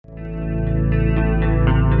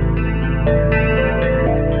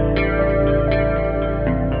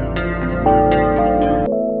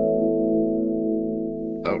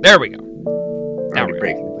There we go. Now Already we're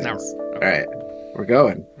breaking Now things. we're- All right, we're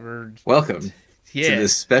going. Welcome to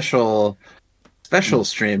this special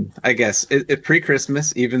stream. I guess it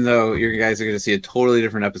pre-Christmas, even though you guys are going to see a totally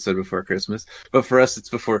different episode before Christmas. But for us, it's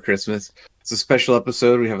before Christmas. It's a special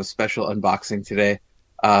episode. We have a special unboxing today,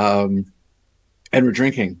 and we're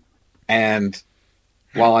drinking. And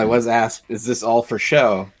while I was asked, "Is this all for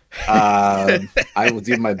show?" I will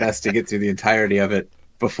do my best to get through the entirety of it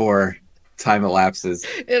before time elapses.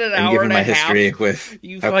 In an and hour given and my a half, history with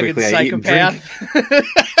you how fucking quickly I eat and drink, psychopath.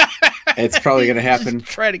 it's probably going to happen.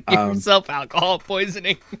 Just try to give yourself alcohol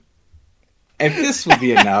poisoning. If this would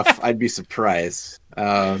be enough, I'd be surprised.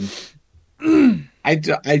 I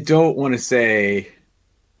don't want to say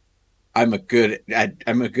I'm a good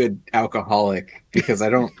alcoholic because I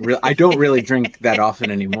don't really drink that often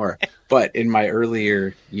anymore. But in my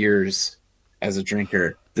earlier years as a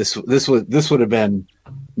drinker, this would have been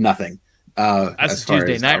nothing. That's a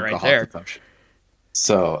Tuesday night right there. Consumption.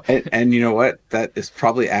 So, and you know what? That is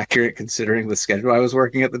probably accurate considering the schedule I was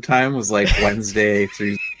working at the time was like Wednesday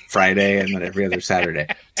through Friday and then every other Saturday.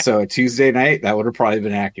 So a Tuesday night, that would have probably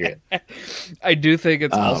been accurate. I do think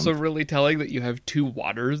it's also really telling that you have two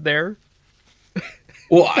waters there.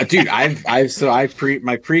 Well, dude, my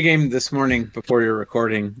pregame this morning before you're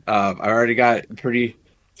recording, I already got a pretty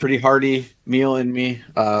hearty meal in me.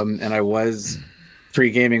 And I was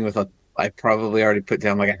pre-gaming with I probably already put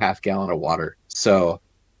down like a half gallon of water. So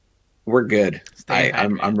we're good.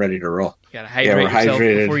 I'm ready to roll. You gotta hydrate yourself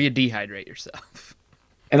before you dehydrate yourself.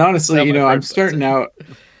 And honestly, I'm starting out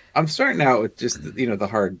with just the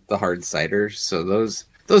hard ciders. So those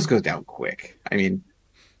go down quick. I mean,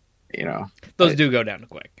 those do go down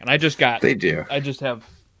quick. And they do. I just have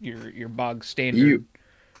your bog standard.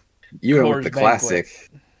 You went with the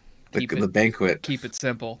classic, the banquet. Keep it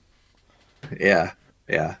simple. Yeah,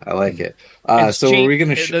 I like it. So cheap. Are we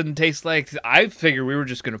gonna? It doesn't taste like. I figured we were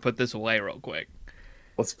just gonna put this away real quick.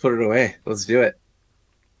 Let's put it away. Let's do it.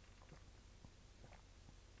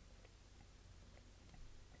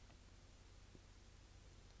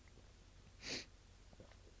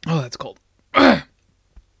 Oh, that's cold. Oh,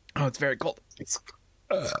 it's very cold. It's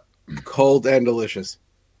cold and delicious.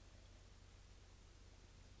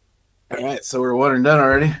 All right, so we're one and done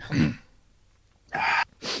already.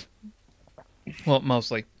 Well,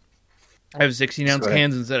 mostly. I have 16-ounce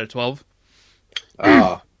cans instead of 12.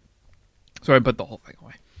 Oh. So I put the whole thing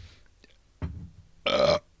away.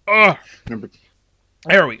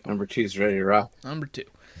 There we go. Number 2's ready to rock. Number 2.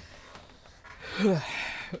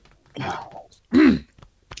 I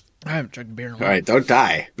haven't drank beer in a while. All right, don't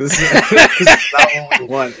die. This is not what we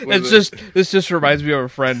want. This just reminds me of a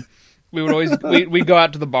friend. We would always we'd go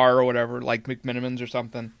out to the bar or whatever, like McMinimans or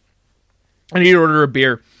something, and he'd order a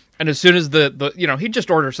beer. And as soon as he'd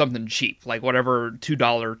just order something cheap, like whatever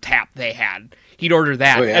 $2 tap they had, he'd order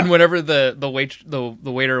that. Oh, yeah. And whenever the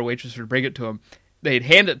waiter or waitress would bring it to him, they'd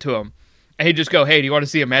hand it to him, and he'd just go, "Hey, do you want to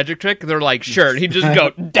see a magic trick?" And they're like, "Sure." And he'd just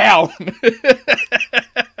go down.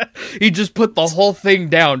 He just put the whole thing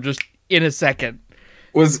down just in a second.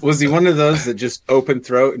 Was he one of those that just open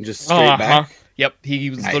throat and just straight back? Yep, he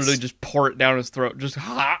was literally just pour it down his throat, just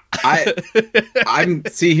hot.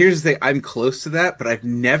 Here's the thing. I'm close to that, but I've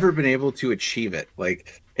never been able to achieve it.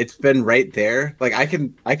 Like it's been right there. Like I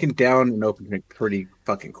can down an open drink pretty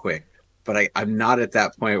fucking quick, but I'm not at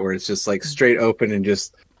that point where it's just like straight open and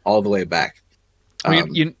just all the way back. I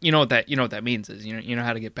mean, you know what that means is you know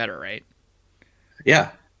how to get better, right? Yeah.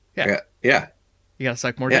 You gotta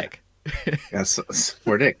suck more dick. Yeah,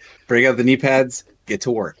 more dick. Bring out the knee pads. Get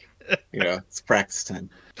to work. It's practice time.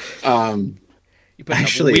 You put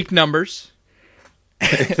actually weak numbers.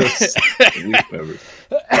 Weak numbers.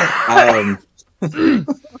 I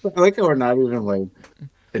like how we're not even like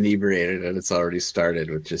inebriated and it's already started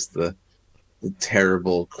with just the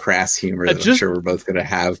terrible crass humor that I'm sure we're both going to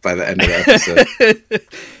have by the end of the episode.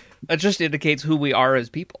 That just indicates who we are as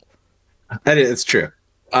people. It's true.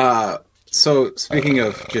 So speaking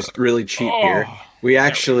of just really cheap beer, we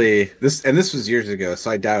actually this was years ago, so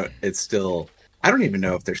I doubt it's still. I don't even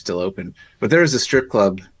know if they're still open. But there was a strip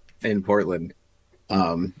club in Portland,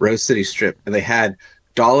 Rose City Strip, and they had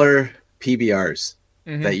dollar PBRs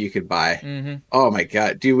that you could buy. Mm-hmm. Oh my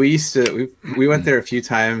god, dude! We went there a few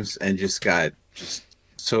times and just got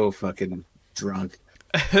so fucking drunk.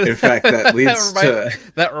 In fact, that leads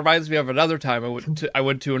that reminds me of another time I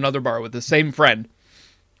went to another bar with the same friend.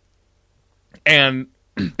 And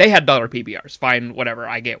they had dollar PBRs. Fine, whatever.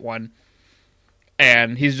 I get one.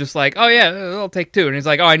 And he's just like, "Oh yeah, I'll take 2." And he's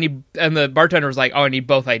like, "Oh, I need." And the bartender was like, "Oh, I need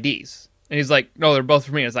both IDs." And he's like, "No, they're both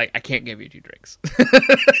for me." And it's like, "I can't give you 2 drinks."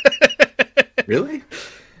 Really?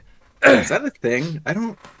 Is that a thing? I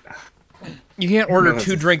don't. You can't order know,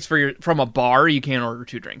 two drinks from a bar. You can't order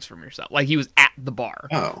two drinks from yourself. Like he was at the bar.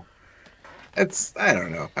 Oh, I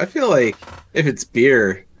don't know. I feel like if it's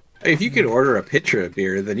beer, if you could order a pitcher of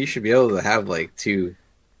beer, then you should be able to have like two,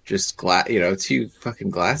 just two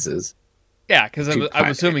fucking glasses. Yeah, because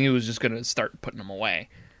I'm assuming he was just gonna start putting them away.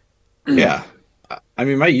 Yeah, I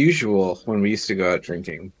mean, my usual when we used to go out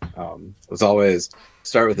drinking was always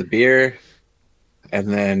start with a beer, and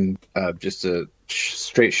then just a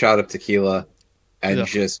straight shot of tequila, and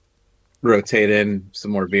just rotate in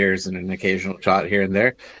some more beers and an occasional shot here and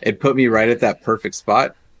there. It put me right at that perfect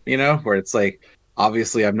spot, where it's like,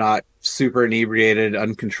 obviously I'm not super inebriated,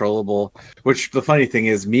 uncontrollable, which the funny thing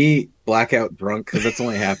is me blackout drunk, because that's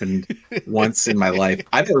only happened once in my life.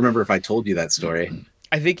 I don't remember if I told you that story.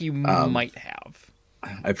 I think you might have.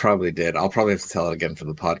 I probably did. I'll probably have to tell it again for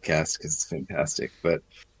the podcast because it's fantastic. But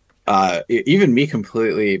even me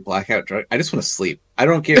completely blackout drunk, I just want to sleep. I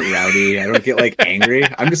don't get rowdy. I don't get like angry.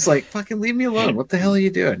 I'm just like, fucking leave me alone. What the hell are you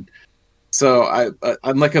doing? So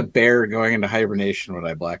I'm like a bear going into hibernation when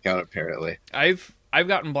I black out, apparently. I've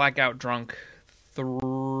gotten blackout drunk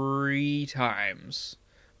 3 times,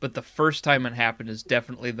 but the first time it happened is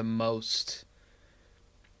definitely the most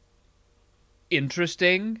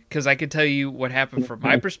interesting, because I could tell you what happened from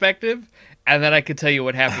my perspective, and then I could tell you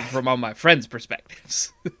what happened from all my friends'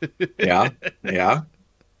 perspectives. Yeah.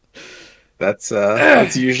 That's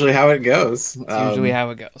usually how it goes. That's usually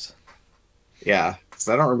how it goes. Yeah, because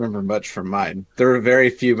I don't remember much from mine. There were very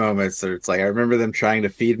few moments that it's like, I remember them trying to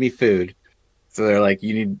feed me food. So they're like,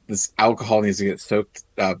 this alcohol needs to get soaked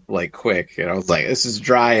up like quick. And I was like, this is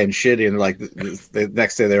dry and shitty. And they're like, the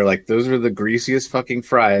next day they're like, those are the greasiest fucking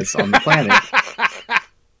fries on the planet.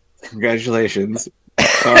 Congratulations.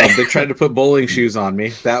 They tried to put bowling shoes on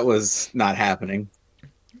me. That was not happening.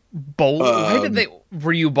 Why did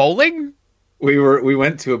were you bowling? We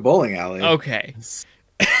went to a bowling alley. Okay.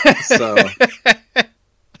 So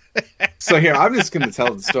here, I'm just going to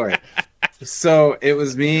tell the story. So it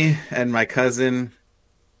was me and my cousin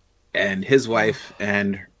and his wife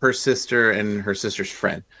and her sister and her sister's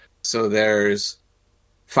friend. So there's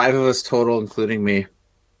 5 of us total, including me.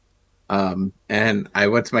 And I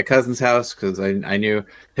went to my cousin's house because I knew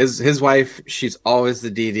his wife, she's always the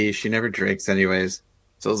DD. She never drinks anyways.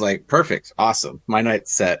 So I was like, perfect. Awesome. My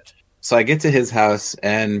night's set. So I get to his house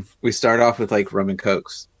and we start off with like rum and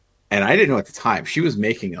cokes. And I didn't know at the time she was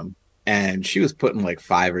making them. And she was putting like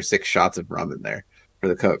 5 or 6 shots of rum in there for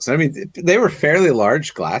the cokes. I mean, they were fairly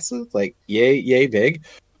large glasses, like yay big.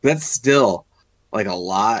 But that's still like a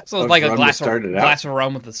lot. So it's like a glass of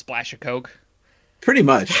rum with a splash of Coke. Pretty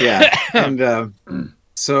much, yeah. And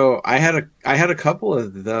so I had a couple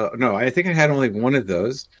of I think I had only one of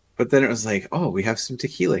those. But then it was like, oh, we have some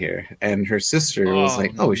tequila here. And her sister was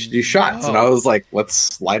like, oh, we should do shots. And I was like,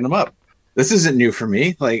 let's line them up. This isn't new for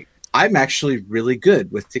me. Like, I'm actually really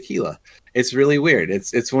good with tequila. It's really weird.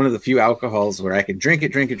 It's one of the few alcohols where I can drink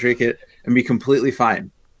it, and be completely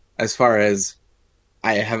fine. As far as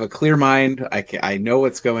I have a clear mind, I know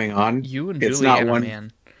what's going on. You and Juliana,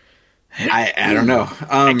 man. I don't know.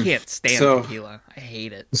 I can't stand tequila. I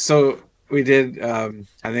hate it. So we did. I think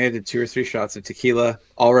I did 2 or 3 shots of tequila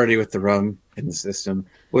already with the rum in the system.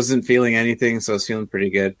 Wasn't feeling anything, so I was feeling pretty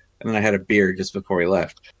good. And then I had a beer just before we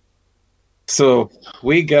left. So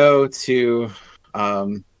we go to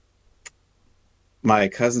my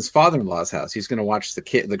cousin's father-in-law's house. He's going to watch the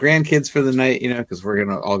grandkids for the night, because we're going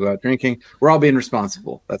to all go out drinking. We're all being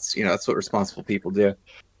responsible. That's what responsible people do.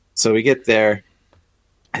 So we get there,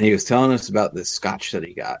 and he was telling us about this scotch that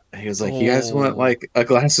he got. He was like, "You guys want like a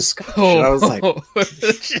glass of scotch?" And I was like,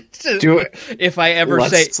 "Do it." If I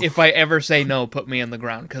ever say no, put me on the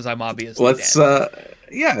ground because I'm obviously dead.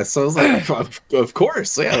 Yeah, so I was like, of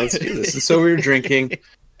course, yeah, let's do this. And so we were drinking,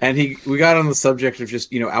 and we got on the subject of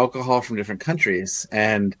just, alcohol from different countries.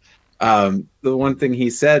 And the one thing he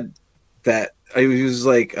said that he was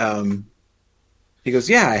like, he goes,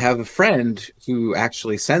 yeah, I have a friend who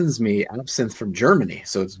actually sends me absinthe from Germany.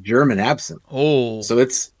 So it's German absinthe. Oh, so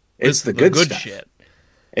it's the good stuff. Shit.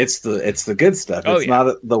 It's the good stuff. It's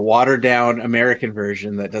not the watered down American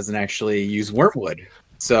version that doesn't actually use wormwood.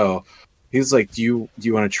 So he was like, do you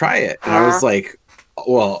want to try it? And I was like,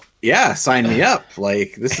 well, yeah, sign me up.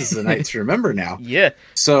 Like, this is the night to remember now. Yeah.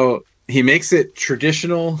 So he makes it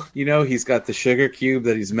traditional. He's got the sugar cube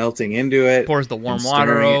that he's melting into it. Pours the warm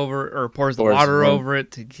water over, or pours the water over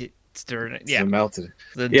it to get stirring it. Yeah. Melted.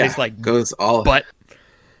 So it tastes like goes all. But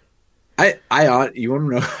you want to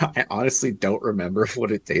know? I honestly don't remember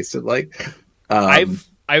what it tasted like. I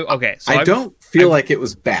don't feel like it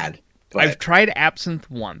was bad. I've tried absinthe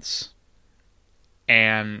once.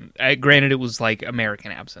 and granted, it was like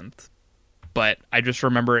American absinthe, but I just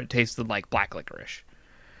remember it tasted like black licorice.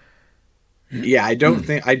 Yeah, I don't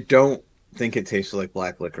think it tasted like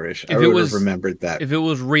black licorice. I would have remembered that. If it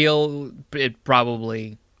was real, it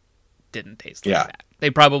probably didn't taste like that. They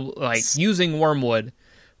probably, like, using wormwood,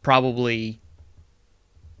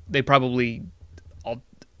 all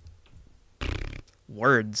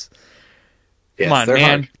words. Yes, come on, man.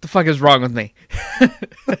 Hard. What the fuck is wrong with me?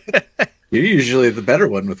 You're usually the better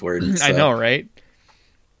one with words. So. I know, right?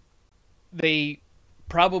 They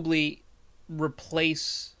probably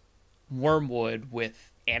replace wormwood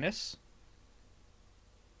with anise.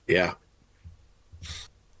 Yeah.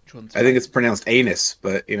 I think it's pronounced anus,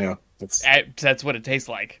 but that's what it tastes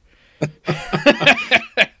like.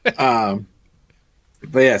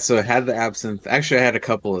 But yeah, so I had the absinthe. Actually, I had a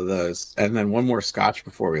couple of those, and then one more scotch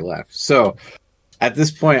before we left. So at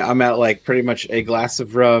this point, I'm at like pretty much a glass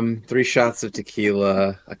of rum, 3 shots of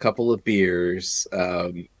tequila, a couple of beers,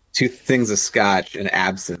 2 things of scotch, and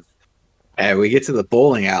absinthe. And we get to the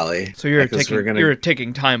bowling alley. So you're a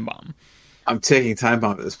ticking time bomb. I'm taking time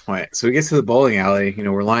bomb at this point. So we get to the bowling alley.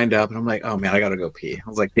 We're lined up, and I'm like, oh man, I gotta go pee. I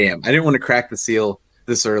was like, damn, I didn't want to crack the seal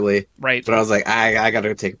this early, right? But I was like, I gotta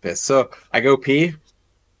go take a piss. So I go pee.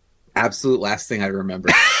 Absolute last thing I remember.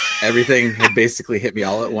 Everything had basically hit me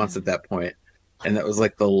all at once at that point, and that was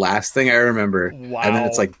like the last thing I remember. Wow. And then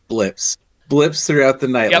it's like blips throughout the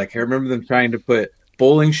night. Yep. Like I remember them trying to put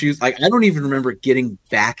bowling shoes. Like I don't even remember getting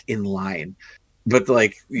back in line, but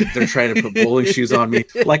like they're trying to put bowling shoes on me.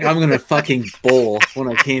 Like I'm gonna fucking bowl when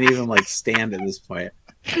I can't even like stand at this point.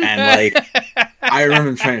 And like I remember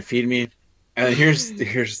them trying to feed me. And here's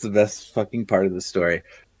the best fucking part of the story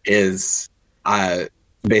is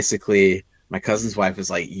basically my cousin's wife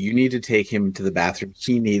is like, you need to take him to the bathroom.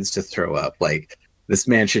 He needs to throw up. Like this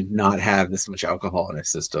man should not have this much alcohol in his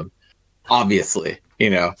system, obviously,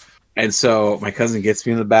 And so my cousin gets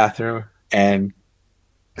me in the bathroom and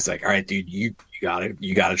it's like, all right, dude, you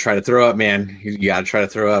gotta try to throw up, man. You gotta try to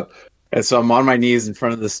throw up. And so I'm on my knees in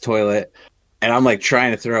front of this toilet and I'm like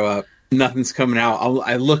trying to throw up. Nothing's coming out.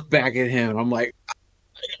 I look back at him and I'm like,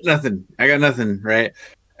 I got nothing. Right.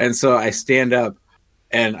 And so I stand up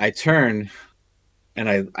and I turn and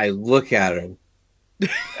I look at him and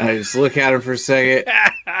I just look at him for a second.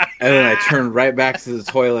 And then I turn right back to the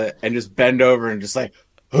toilet and just bend over and just like,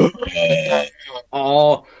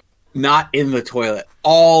 all not in the toilet,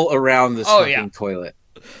 all around this fucking toilet.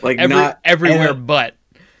 Like not everywhere but.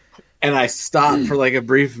 And I stopped for like a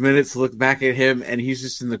brief minute to look back at him, and he's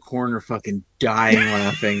just in the corner fucking dying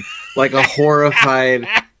laughing. Like a horrified,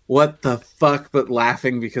 what the fuck, but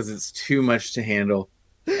laughing because it's too much to handle.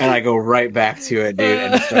 And I go right back to it, dude,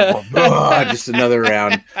 and start going, just another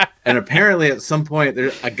round. And apparently at some point,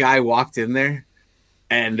 a guy walked in there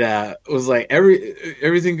and was like,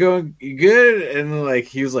 everything going good? And like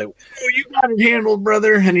he was like, oh, you got it handled,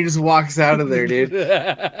 brother. And he just walks out of there, dude.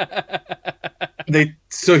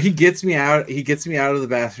 So he gets me out. He gets me out of the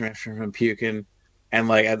bathroom after I'm puking, and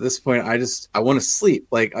like at this point, I want to sleep.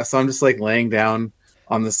 Like so, I'm just like laying down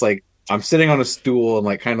on this like I'm sitting on a stool and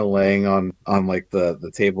like kind of laying on like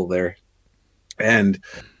the table there, and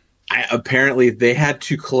apparently they had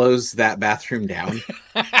to close that bathroom down.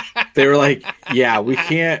 They were like, yeah, we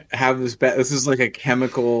can't have this. This is like a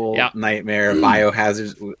chemical nightmare,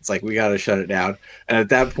 biohazard. It's like, we got to shut it down. And at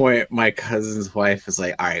that point, my cousin's wife is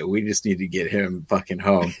like, all right, we just need to get him fucking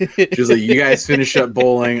home. She was like, you guys finish up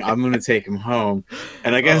bowling. I'm going to take him home.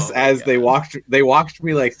 And I guess they walked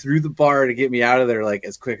me like through the bar to get me out of there, like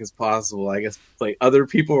as quick as possible. I guess like other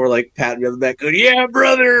people were like patting me on the back, going, yeah,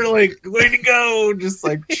 brother, like way to go. Just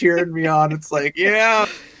like cheering me on. It's like, yeah,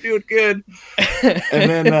 doing good. And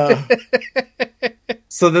then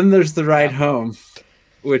so then there's the ride home,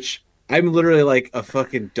 which I'm literally like a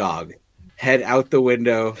fucking dog, head out the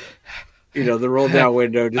window, the roll down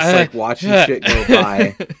window, just like watching shit go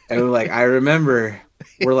by. And like I remember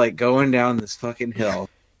we're like going down this fucking hill,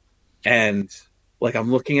 and like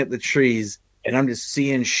I'm looking at the trees and I'm just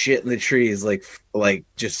seeing shit in the trees, like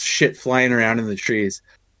just shit flying around in the trees.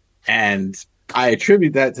 And I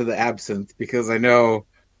attribute that to the absinthe because I know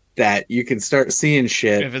that you can start seeing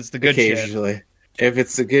shit if it's the good occasionally shit. If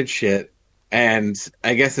it's the good shit. And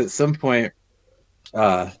I guess at some point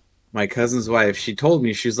my cousin's wife, she told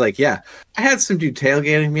me, she was like, yeah, I had some dude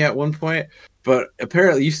tailgating me at one point, but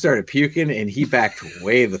apparently you started puking and he backed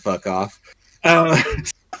way the fuck off.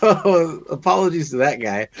 So apologies to that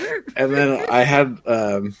guy. And then I had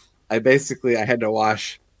I had to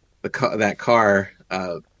wash that car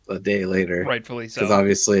a day later, rightfully so, because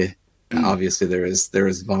obviously there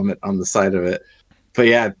was vomit on the side of it. But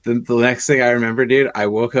yeah, the next thing I remember, dude, I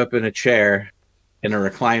woke up in a chair in a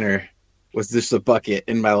recliner with just a bucket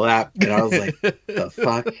in my lap, and I was like, "The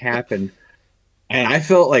fuck happened?" And I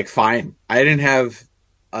felt like fine. I didn't have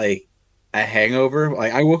like a hangover.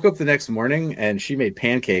 Like I woke up the next morning and she made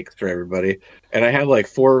pancakes for everybody, and I had like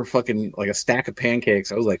a stack of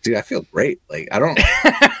pancakes. I was like, "Dude, I feel great." Like I don't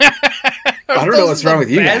know what's wrong with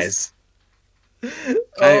you guys.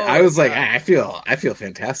 I was like, I feel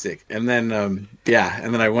fantastic. And then and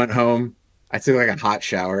then I went home. I took like a hot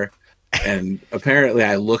shower, and apparently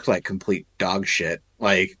I looked like complete dog shit.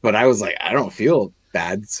 Like, but I was like, I don't feel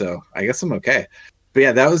bad, so I guess I'm okay. But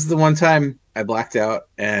yeah, that was the one time I blacked out,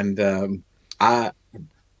 and I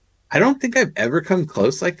don't think I've ever come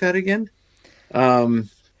close like that again.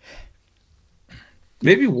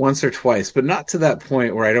 Maybe once or twice, but not to that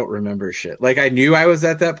point where I don't remember shit. Like I knew I was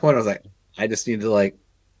at that point. I was like, I just need to like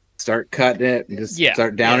start cutting it and just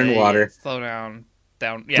start down in water. Slow down.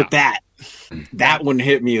 Yeah. But that one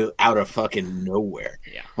hit me out of fucking nowhere.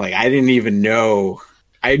 Yeah. Like I didn't even know.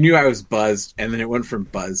 I knew I was buzzed, and then it went from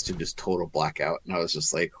buzz to just total blackout, and I was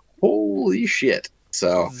just like, holy shit.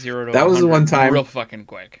 So 0 to that was the one time, real fucking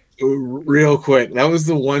quick. Real quick. That was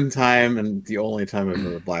the one time and the only time I've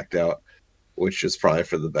ever blacked out, which is probably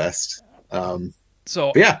for the best.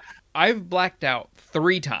 So yeah, I've blacked out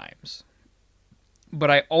 3 times, but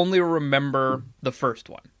I only remember the first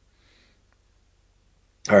one.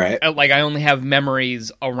 All right. Like I only have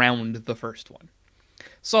memories around the first one.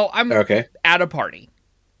 So I'm at a party,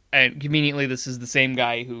 and conveniently this is the same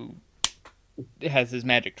guy who has his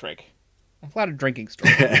magic trick. A lot of drinking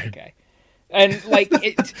stories with that guy. And like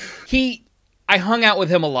I hung out with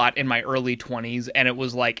him a lot in my early 20s, and it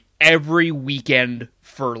was like every weekend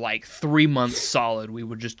for like 3 months solid we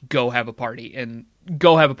would just go have a party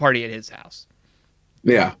at his house.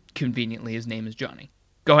 Yeah. Conveniently his name is Johnny.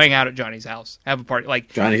 Go hang out at Johnny's house, have a party.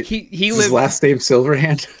 Like Johnny, he lived. His last name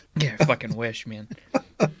Silverhand. Yeah, I fucking wish, man.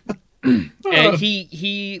 And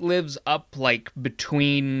he lives up like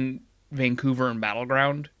between Vancouver and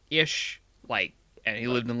Battleground ish, like, and he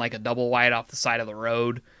lived in like a double wide off the side of the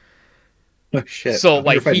road. Oh shit! So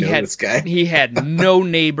like he had no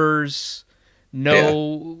neighbors.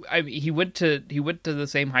 No, I mean, he went to the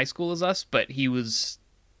same high school as us, but he was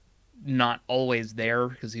not always there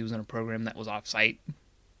because he was in a program that was off site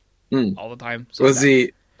all the time. So was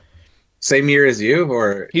he same year as you,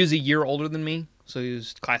 or he was a year older than me? So he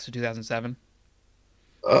was class of 2007.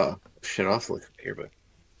 Oh shit! I'll have to look here,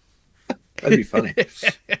 but that'd be funny.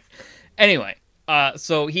 Anyway,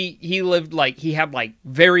 so he lived like he had like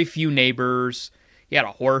very few neighbors. He had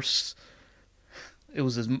a horse. It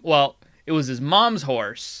was his mom's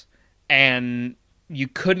horse, and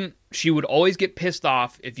she would always get pissed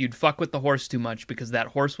off if you'd fuck with the horse too much because that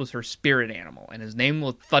horse was her spirit animal, and his name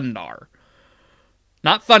was Thundar.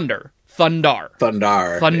 Not Thunder, Thundar.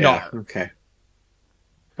 Thundar. Yeah. Okay.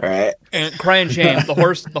 All right. And crying shame, the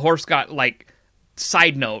horse got like,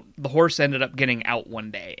 side note, the horse ended up getting out one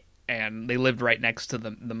day, and they lived right next to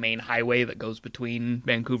the main highway that goes between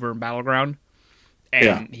Vancouver and Battleground,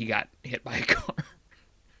 and he got hit by a car.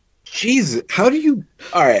 Jesus, how do you...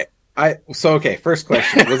 All right. First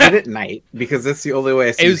question. Was it at night? Because that's the only way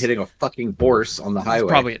I see you hitting a fucking horse on the highway.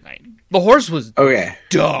 Probably at night. The horse was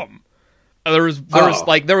dumb. There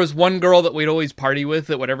was one girl that we'd always party with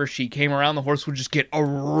that whenever she came around, the horse would just get a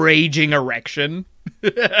raging erection.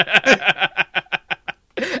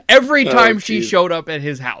 Every time she showed up at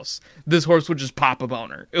his house, this horse would just pop a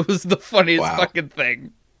boner. It was the funniest fucking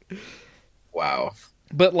thing. Wow.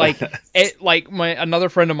 But another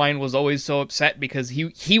friend of mine was always so upset because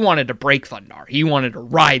he wanted to break Thundar. He wanted to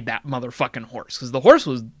ride that motherfucking horse because the horse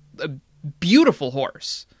was a beautiful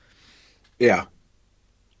horse. Yeah.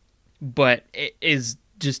 But it is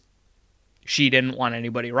just, she didn't want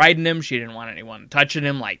anybody riding him. She didn't want anyone touching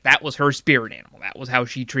him. Like, that was her spirit animal. That was how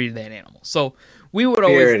she treated that animal. So we would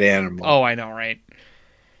always... Spirit animal. Oh, I know, right?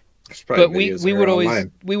 But we would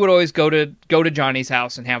always go to Johnny's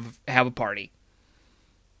house and have a party.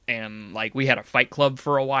 And like we had a fight club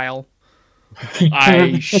for a while.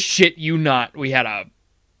 I shit you not. We had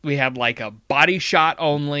like a body shot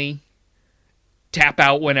only, tap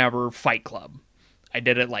out whenever fight club. I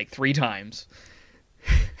did it like 3 times.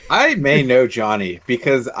 I may know Johnny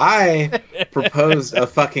because I proposed a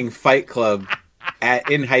fucking fight club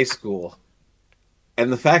in high school.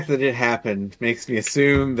 And the fact that it happened makes me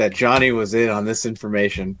assume that Johnny was in on this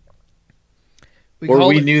information.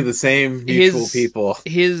 We knew the same mutual people.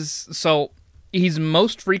 So he's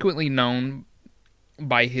most frequently known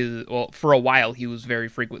by his... Well, for a while, he was very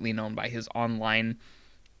frequently known by his online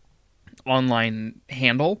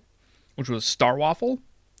handle, which was Star Waffle.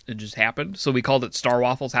 It just happened. So we called it Star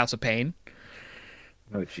Waffle's House of Pain.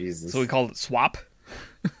 Oh, Jesus. So we called it Swap.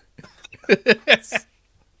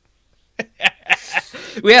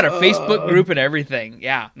 We had a Facebook group and everything.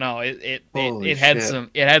 Yeah, no, it had shit.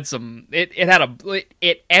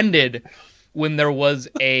 it ended when there was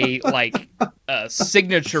a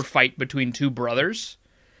signature fight between two brothers.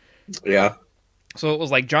 Yeah. So it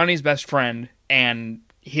was like Johnny's best friend and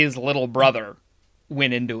his little brother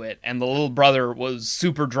went into it, and the little brother was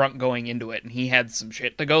super drunk going into it, and he had some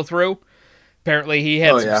shit to go through. Apparently he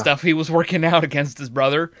had some stuff he was working out against his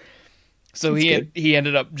brother. So he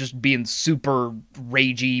ended up just being super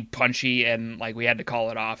ragey, punchy, and like we had to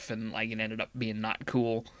call it off, and like it ended up being not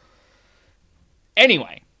cool.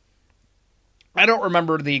 Anyway, I don't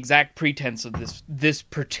remember the exact pretense of this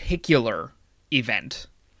particular event,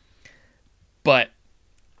 but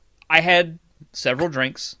I had several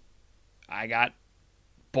drinks. I got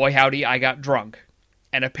drunk,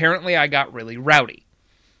 and apparently I got really rowdy.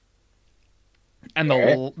 And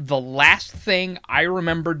the last thing I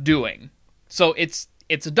remember doing, so it's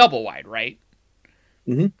a double wide, right?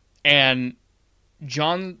 Mm-hmm. And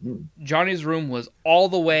Johnny's room was all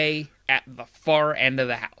the way at the far end of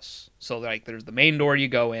the house. So like there's the main door you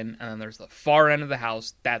go in, and then there's the far end of the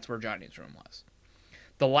house. That's where Johnny's room was.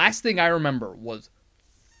 The last thing I remember was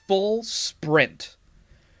full sprint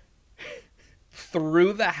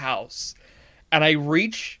through the house, and I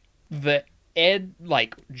reach the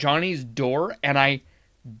Johnny's door, and I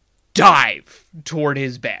dive toward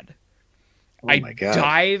his bed. Oh my God.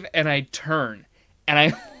 Dive and I turn, and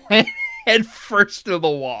I went head first to the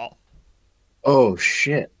wall. Oh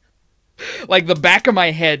shit. Like the back of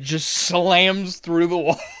my head just slams through the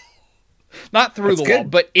wall. Not through the wall,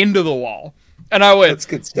 but into the wall. And I went, that's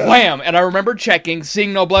good stuff. Wham! And I remember checking,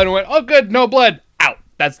 seeing no blood, and went, oh good, no blood. Out.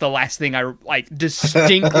 That's the last thing I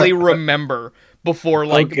distinctly remember before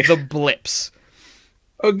the blips.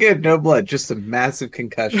 Oh, good, no blood, just a massive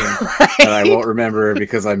concussion that I won't remember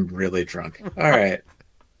because I'm really drunk. All right,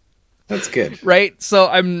 that's good. Right, so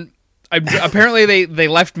I'm apparently they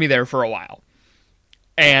left me there for a while,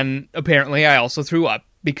 and apparently I also threw up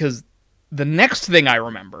because the next thing I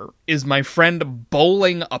remember is my friend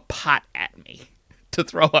bowling a pot at me to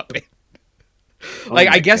throw up in.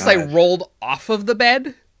 I guess I rolled off of the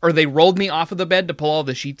bed, or they rolled me off of the bed to pull all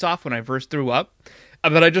the sheets off when I first threw up.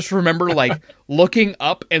 And then I just remember looking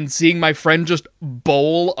up and seeing my friend just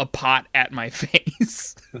bowl a pot at my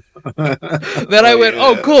face. Then I went,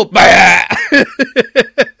 oh, cool.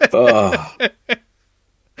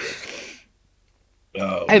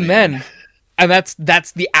 And that's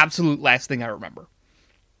the absolute last thing I remember.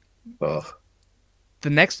 The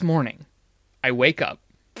next morning, I wake up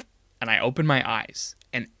and I open my eyes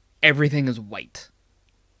and everything is white.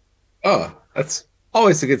 Oh, that's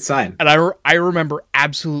always a good sign. And I remember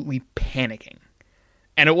absolutely panicking.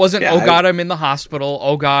 And it wasn't, God, I'm in the hospital.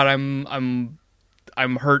 Oh God, I'm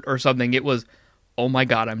hurt or something. It was, oh my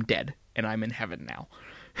God, I'm dead and I'm in heaven now.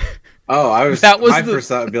 Oh, my first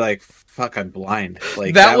thought would be like, fuck, I'm blind.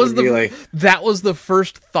 Like that was the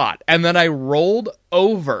first thought. And then I rolled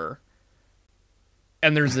over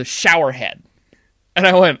and there's a shower head. And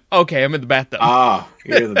I went, okay, I'm in the bathtub. Ah,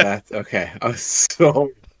 you're in the bathtub. Okay.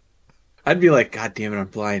 I'd be like, God damn it, I'm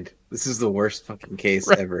blind. This is the worst fucking case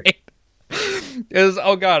ever. It was,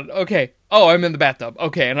 oh God, okay. Oh, I'm in the bathtub.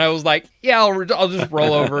 Okay, and I was like, yeah, I'll just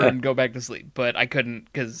roll over and go back to sleep. But I couldn't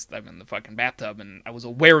because I'm in the fucking bathtub, and I was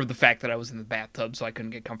aware of the fact that I was in the bathtub, so I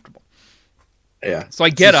couldn't get comfortable. Yeah. So I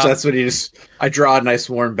get up. That's when I draw a nice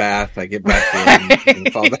warm bath, I get back in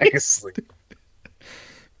and fall back asleep.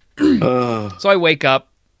 So I wake up,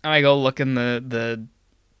 and I go look in the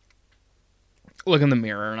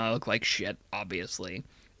mirror, and I look like shit, obviously.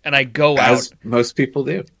 And I go As out. Most people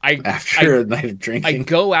do. After a night of drinking. I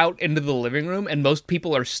go out into the living room, and most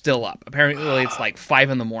people are still up. Apparently, it's like 5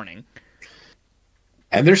 a.m.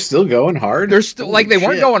 And they're still going hard? They're still they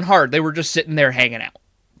weren't going hard. They were just sitting there hanging out.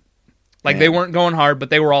 They weren't going hard, but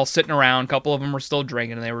they were all sitting around. A couple of them were still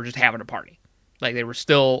drinking, and they were just having a party. They were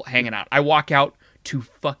still hanging out. I walk out to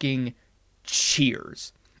fucking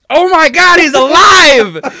cheers. Oh my God, he's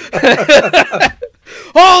alive!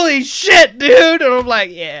 Holy shit, dude! And I'm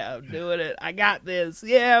like, yeah, I'm doing it. I got this.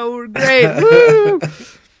 Yeah, we're great. Woo!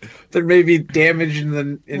 There may be damage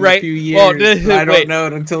in a few years. But I don't know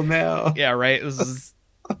it until now. Yeah, right. This is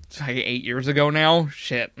like 8 years ago now.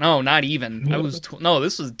 Shit, no, not even.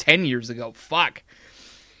 This was 10 years ago. Fuck.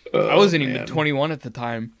 I wasn't even 21 at the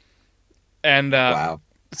time. And wow.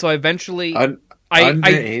 So eventually,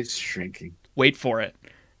 underage drinking. Wait for it.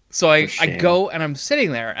 So I go and I'm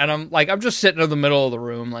sitting there and I'm just sitting in the middle of the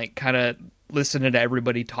room, kind of listening to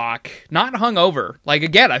everybody talk. Not hungover.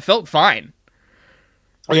 Again, I felt fine.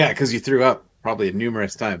 Oh yeah, because you threw up probably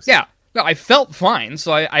numerous times. Yeah, No, I felt fine,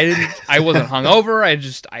 so I wasn't hungover.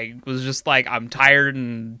 I was just like, I'm tired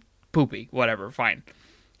and poopy, whatever, fine.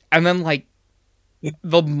 And then like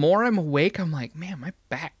the more I'm awake, I'm like, man, my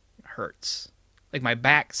back hurts. Like my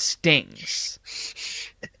back stings.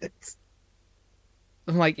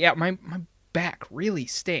 I'm like, yeah, my back really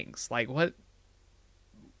stings. Like what?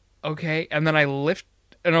 Okay. And then I lift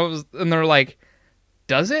and they're like,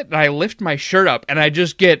 does it? And I lift my shirt up and I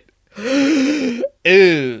just get ew.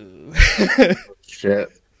 Shit.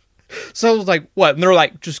 So I was like, what? And they're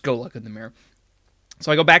like, just go look in the mirror.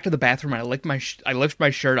 So I go back to the bathroom and I lift my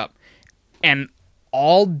shirt up, and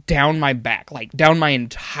all down my back, like down my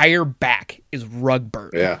entire back, is rug burn.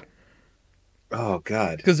 Yeah. Oh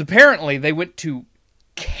God. Because apparently they went to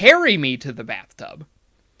carry me to the bathtub,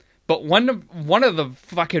 but one of the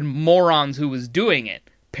fucking morons who was doing it,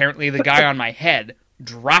 apparently the guy on my head,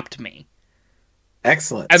 dropped me.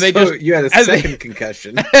 Excellent. And they so just you had a second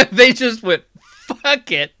concussion. They just went,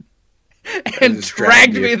 fuck it, and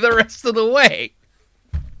dragged me the rest of the way.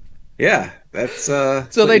 Yeah, that's so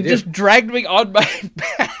they just dragged me on my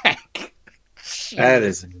back. That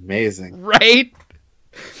is amazing, right?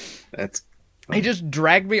 That's they just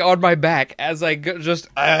dragged me on my back as I just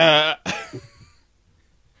wow.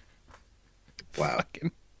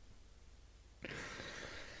 Fucking...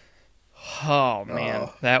 Oh man,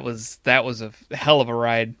 that was a hell of a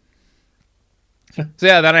ride. So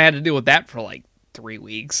yeah, then I had to deal with that for like 3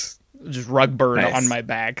 weeks. Just rug burn on my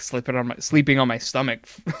back, sleeping on my stomach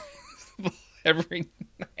every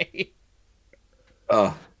night.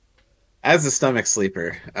 Oh, as a stomach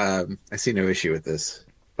sleeper, I see no issue with this,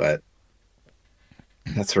 but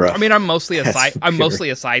that's rough. I mean, I'm mostly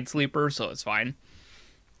a side sleeper, so it's fine.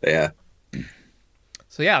 Yeah.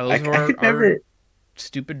 So yeah, those were our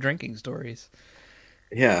stupid drinking stories.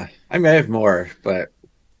 Yeah, I mean, I have more, but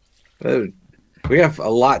we have a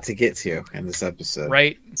lot to get to in this episode,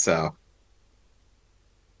 right? So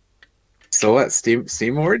what? Steam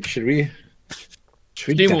Awards? Should we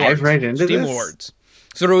dive right into Steam this? Awards.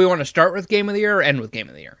 So do we want to start with Game of the Year or end with Game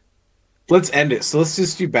of the Year? Let's end it. So let's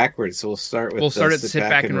just do backwards. So we'll start with sit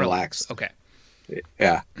back and relax. Okay.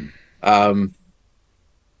 Yeah. You want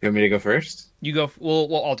me to go first? You go.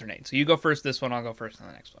 We'll alternate. So you go first this one. I'll go first on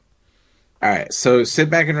the next one. All right. So sit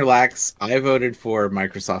back and relax. I voted for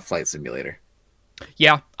Microsoft Flight Simulator.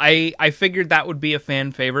 Yeah, I figured that would be a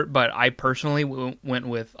fan favorite, but I personally went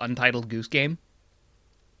with Untitled Goose Game.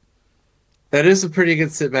 That is a pretty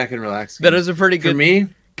good sit back and relax game. That is a pretty good for me,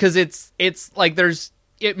 because it's like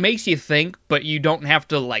it makes you think, but you don't have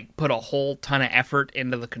to like put a whole ton of effort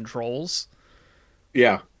into the controls.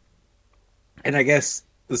 Yeah, and I guess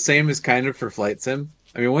the same is kind of for Flight Sim.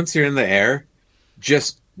 I mean, once you're in the air,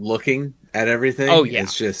 just looking at everything,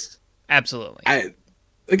 it's just absolutely.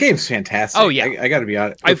 The game's fantastic. Oh yeah, I got to be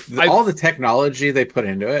honest. All the technology they put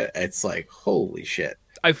into it, it's like holy shit.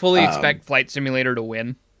 I fully expect Flight Simulator to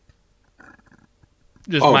win.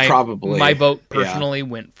 Just probably. My vote personally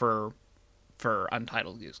went for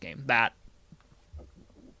Untitled Goose Game. That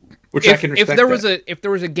which I can respect. If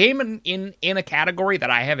there was a game in a category that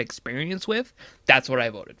I have experience with, that's what I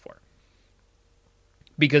voted for.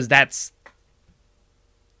 Because that's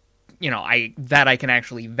I can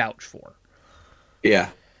actually vouch for. Yeah.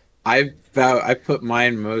 I put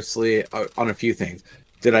mine mostly on a few things.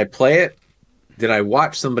 Did I play it? Did I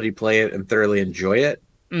watch somebody play it and thoroughly enjoy it?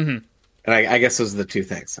 Mm-hmm. And I guess those are the two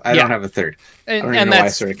things. I don't have a third. And, I don't even know why I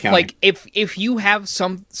started counting. Like if you have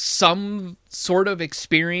some sort of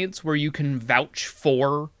experience where you can vouch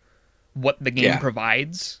for what the game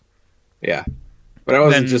provides. Yeah. But I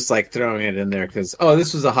wasn't just like throwing it in there because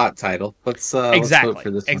this was a hot title. Let's vote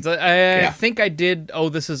for this one. I think I did.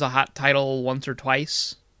 This is a hot title once or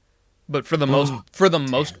twice, but for the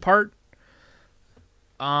most part,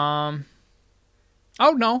 oh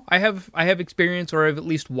no, I have experience, or I've at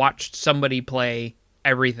least watched somebody play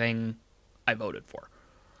everything I voted for,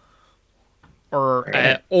 or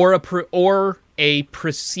a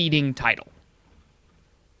preceding title.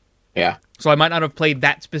 Yeah. So I might not have played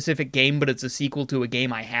that specific game, but it's a sequel to a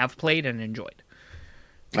game I have played and enjoyed.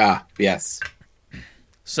 Ah, yes.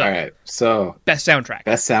 So, all right. So best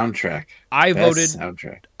soundtrack. I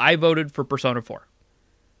voted for Persona 4.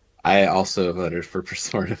 I also voted for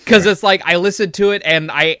Persona 4. Because it's like I listened to it and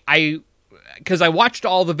because I watched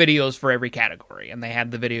all the videos for every category, and they had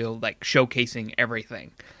the video like showcasing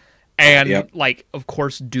everything. And like, of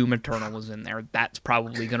course, Doom Eternal was in there. That's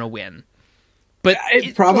probably gonna win. But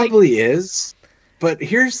it probably is. But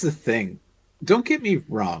here's the thing. Don't get me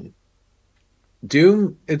wrong.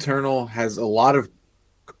 Doom Eternal has a lot of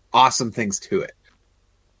awesome things to it.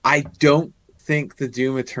 I don't think the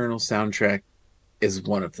Doom Eternal soundtrack is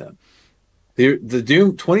one of them. The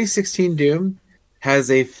Doom 2016 Doom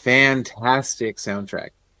has a fantastic soundtrack,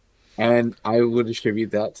 and I would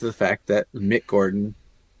attribute that to the fact that Mick Gordon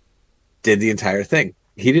did the entire thing.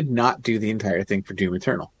 He did not do the entire thing for Doom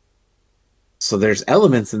Eternal. So there's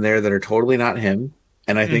elements in there that are totally not him,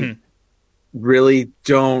 and I think really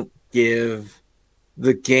don't give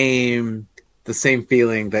the game the same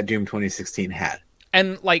feeling that Doom 2016 had.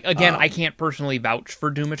 And, like, again, I can't personally vouch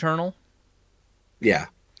for Doom Eternal. Yeah.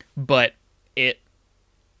 But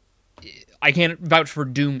I can't vouch for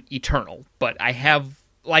Doom Eternal, but I have,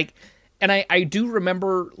 like, and I do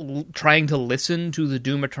remember trying to listen to the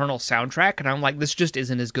Doom Eternal soundtrack, and I'm like, this just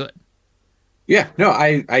isn't as good. Yeah, no,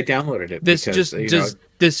 I downloaded it. This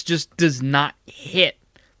just does not hit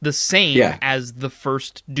the same as the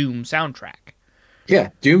first Doom soundtrack. Yeah,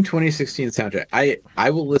 Doom 2016 soundtrack. I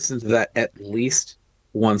will listen to that at least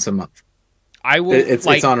once a month. I will. It's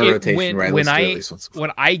on a rotation where I listen to it at least once a month.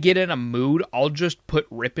 When I get in a mood, I'll just put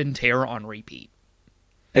Rip and Tear on repeat.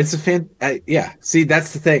 It's a yeah. See,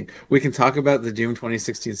 that's the thing. We can talk about the Doom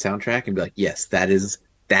 2016 soundtrack and be like, yes, that is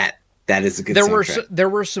a good soundtrack. There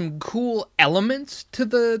were some cool elements to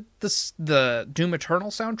the Doom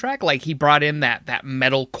Eternal soundtrack. Like, he brought in that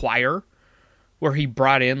metal choir, where he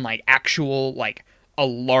brought in like actual like a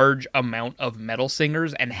large amount of metal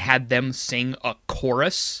singers and had them sing a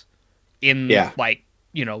chorus in like,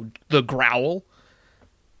 you know, the growl.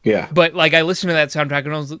 Yeah. But like, I listened to that soundtrack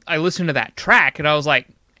and I listened to that track and I was like,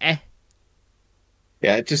 eh.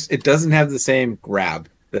 Yeah, it doesn't have the same grab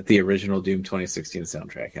that the original Doom 2016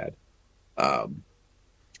 soundtrack had. And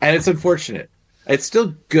it's unfortunate. It's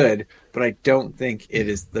still good, but I don't think it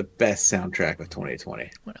is the best soundtrack of 2020.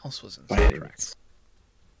 What else was in the soundtrack?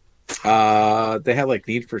 They had like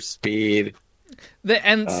Need for Speed.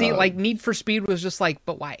 Like Need for Speed was just like,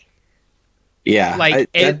 but why? Yeah,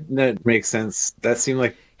 like that makes sense. That seemed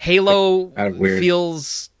like Halo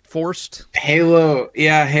feels forced. Halo,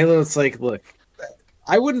 it's like, look,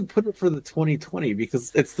 I wouldn't put it for the 2020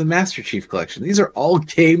 because it's the Master Chief Collection. These are all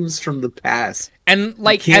games from the past. And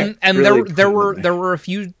like and really there were a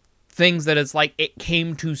few things that it's like it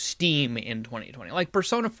came to Steam in 2020. Like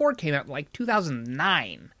Persona 4 came out in like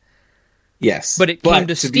 2009. Yes. But it came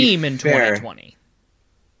to Steam in 2020.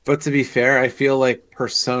 But to be fair, I feel like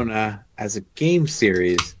Persona as a game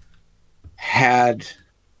series I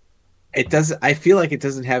feel like it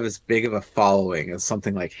doesn't have as big of a following as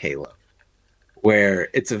something like Halo, where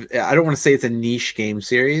I don't want to say it's a niche game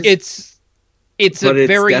series. It's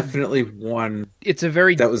definitely one. It's a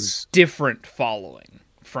very different following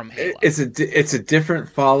from Halo. It's a different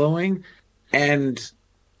following, and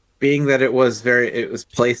being that it was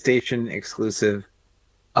PlayStation exclusive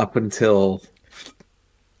up until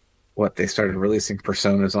they started releasing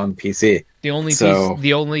Personas on PC. The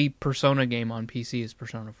only Persona game on PC is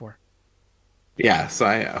Persona 4. Yeah, so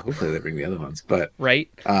hopefully they bring the other ones, but right.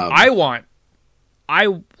 First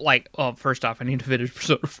off, I need to finish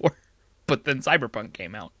Persona 4, but then Cyberpunk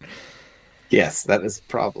came out. Yes, that is a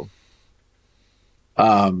problem.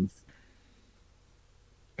 All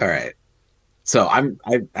right. So I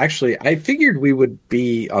figured we would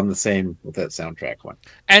be on the same with that soundtrack one.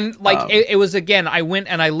 And like it was, again, I went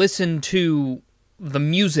and I listened to the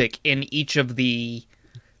music in each of the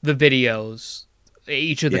videos,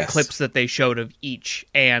 each of the clips that they showed of each,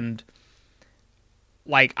 and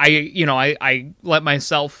like I let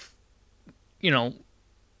myself,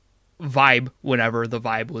 vibe whenever the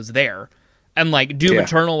vibe was there. And like Doom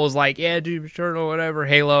Eternal was like, yeah, Doom Eternal, whatever.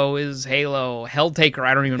 Halo is Halo. Helltaker,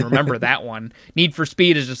 I don't even remember that one. Need for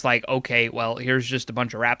Speed is just like, okay, well, here's just a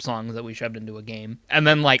bunch of rap songs that we shoved into a game. And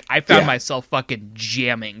then like I found myself fucking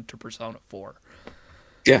jamming to Persona 4.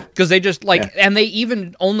 Yeah. Because they just and they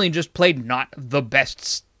even only just played not the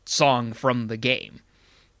best song from the game.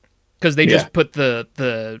 Because they just put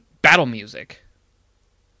the battle music.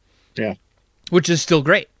 Yeah. Which is still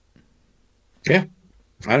great. Yeah.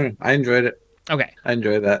 I don't know. I enjoyed it. Okay. I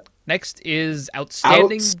enjoyed that. Next is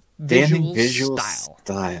outstanding visual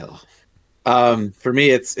style. For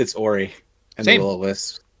me, it's Ori and the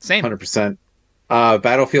Will-O-Wisp. Same. 100%.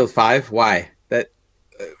 Battlefield 5. Why? That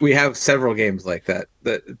we have several games like that.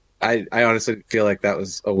 That I honestly feel like that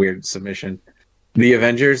was a weird submission. The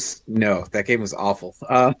Avengers. No, that game was awful.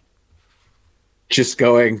 Just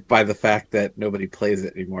going by the fact that nobody plays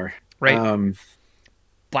it anymore. Right.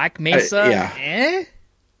 Black Mesa.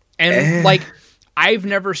 And like, I've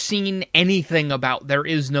never seen anything about there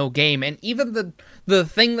is no game, and even the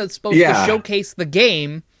thing that's supposed to showcase the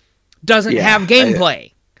game doesn't have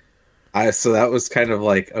gameplay. So that was kind of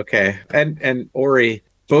like, okay, and Ori,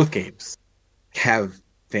 both games have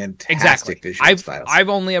fantastic visual styles. I've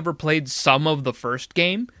only ever played some of the first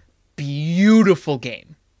game beautiful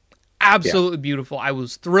game. Absolutely beautiful. I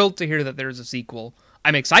was thrilled to hear that there's a sequel.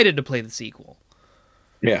 I'm excited to play the sequel.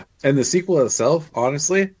 Yeah. And the sequel itself,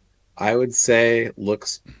 honestly, I would say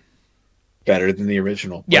looks better than the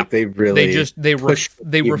original. Yeah. Like they really they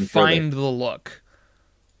even refined further. the look.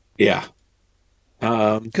 Yeah.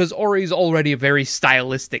 Because Ori's already a very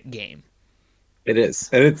stylistic game. It is.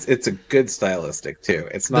 And it's a good stylistic too.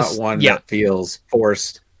 It's not one that feels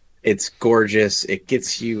forced. It's gorgeous. It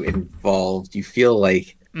gets you involved. You feel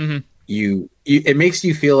like it makes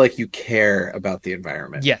you feel like you care about the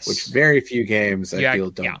environment. Yes. Which very few games I feel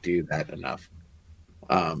don't do that enough.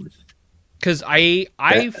 Because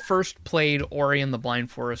I first played Ori and the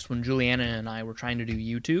Blind Forest when Juliana and I were trying to do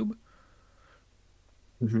YouTube.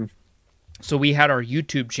 Mm-hmm. So we had our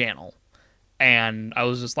YouTube channel. And I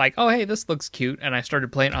was just like, oh, hey, this looks cute. And I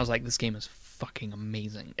started playing. And I was like, this game is fucking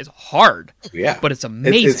amazing. It's hard. Yeah. But it's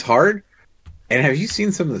amazing. It's hard. And have you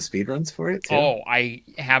seen some of the speedruns for it, too? Oh, I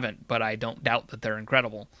haven't. But I don't doubt that they're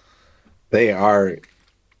incredible. They are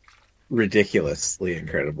ridiculously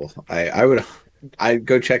incredible. I'd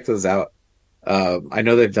go check those out. I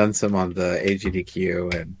know they've done some on the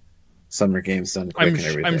AGDQ and Summer Games Done Quick and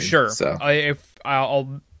everything. I'm sure. So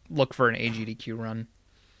I'll look for an AGDQ run.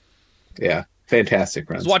 Yeah, fantastic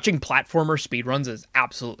runs. Watching platformer speedruns is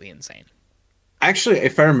absolutely insane. Actually,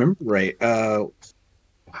 if I remember right,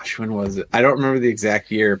 when was it? I don't remember the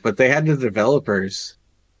exact year, but they had the developers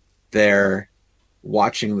there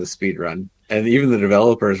watching the speedrun. And even the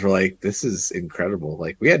developers were like, this is incredible.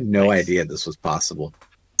 Like, we had no idea this was possible.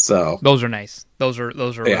 So those are nice. Those are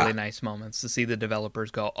really nice moments to see the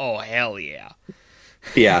developers go, oh, hell yeah.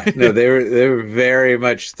 Yeah, no, they were very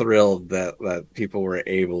much thrilled that people were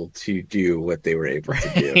able to do what they were able to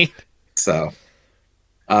do. So,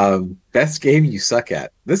 best game you suck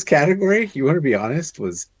at. This category, you want to be honest,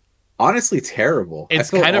 was honestly terrible. It's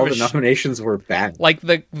I feel kind all of the nominations were bad. Like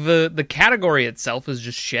the category itself is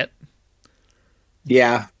just shit.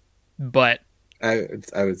 Yeah, but I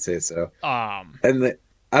would say so. And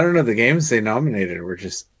I don't know, the games they nominated were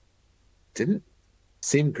just didn't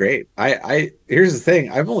seem great. I here's the thing,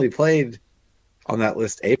 I've only played on that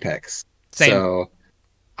list Apex. Same. So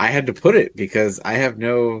I had to put it because I have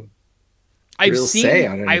no say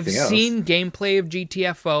on anything I've else. seen gameplay of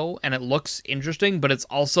GTFO and it looks interesting, but it's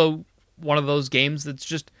also one of those games that's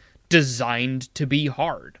just designed to be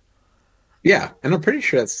hard. Yeah, and I'm pretty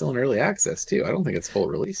sure that's still in early access too. I don't think it's full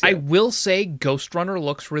release yet. I will say Ghost Runner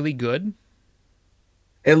looks really good.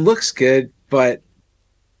 It looks good, but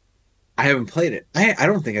I haven't played it. I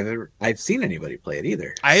don't think I've seen anybody play it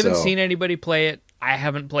either. I haven't seen anybody play it. I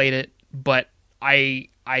haven't played it, but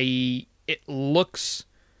it looks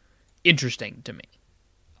interesting to me.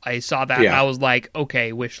 I saw that and I was like,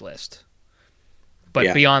 okay, wish list.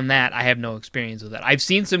 But beyond that, I have no experience with it. I've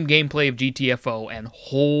seen some gameplay of GTFO and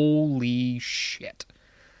holy shit.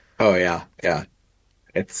 Oh yeah, yeah.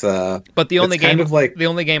 It's but the only game the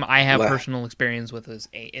only game I have left. personal experience with is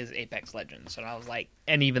Apex Legends. And I was like,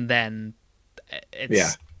 and even then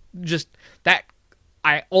it's just that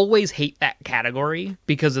I always hate that category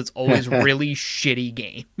because it's always really shitty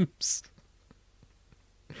games.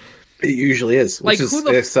 It usually is, which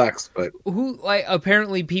it sucks, but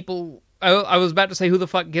apparently people I was about to say who the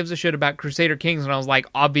fuck gives a shit about Crusader Kings, and I was like,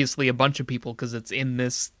 obviously a bunch of people because it's in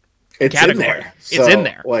this category. In there. It's in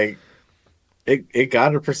there. Like it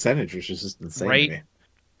got a percentage, which is just insane to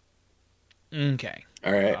me. Okay.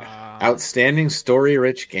 All right. Outstanding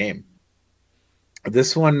story-rich game.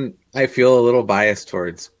 This one I feel a little biased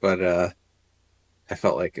towards, but I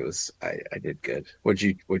felt like it was I did good. What'd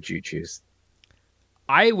you choose?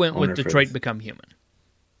 I went with Detroit Become Human.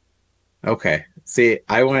 Okay. See,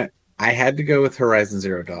 I had to go with Horizon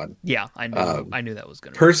Zero Dawn. Yeah, I knew that was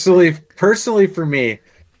going to Personally for me,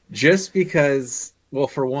 just because, well,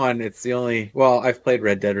 for one, it's the only, well, I've played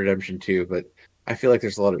Red Dead Redemption 2, but I feel like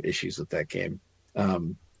there's a lot of issues with that game.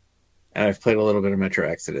 And I've played a little bit of Metro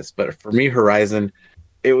Exodus, but for me, Horizon,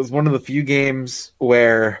 it was one of the few games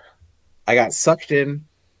where I got sucked in.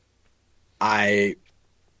 I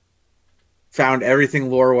found everything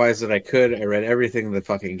lore-wise that I could. I read everything in the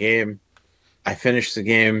fucking game. I finished the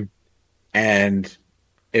game, and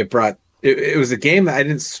it was a game that I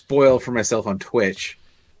didn't spoil for myself on Twitch.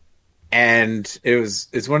 And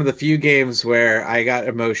it's one of the few games where I got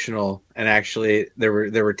emotional, and actually there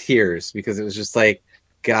were tears because it was just like,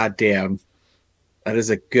 God damn, that is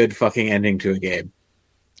a good fucking ending to a game.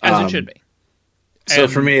 As it should be. So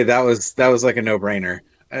for me, that was like a no-brainer.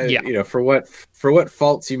 You know, for what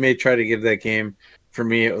faults you may try to give that game, for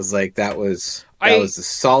me it was like that was a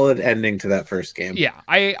solid ending to that first game. Yeah,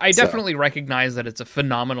 I definitely recognize that it's a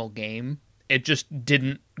phenomenal game. it just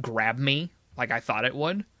didn't grab me like I thought it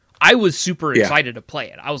would. I was super excited to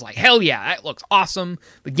play it. I was like, hell yeah, that looks awesome.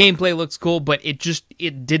 The gameplay looks cool, but it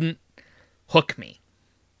didn't hook me.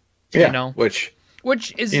 Yeah, you know? which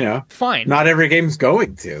is fine. Not every game's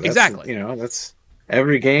going to. Exactly. That's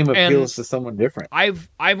every game appeals to someone different. I've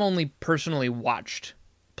only personally watched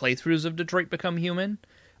playthroughs of Detroit Become Human,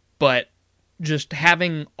 but just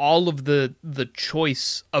having all of the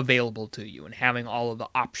choice available to you and having all of the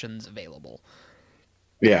options available.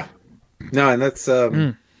 Yeah. No, and that's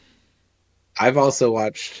I've also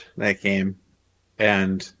watched that game,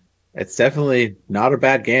 and it's definitely not a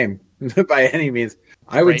bad game by any means.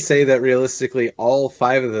 I would say that realistically, all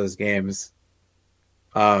 5 of those games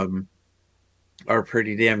are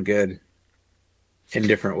pretty damn good in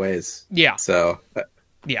different ways. Yeah. So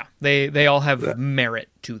yeah, they all have merit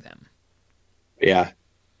to them. Yeah.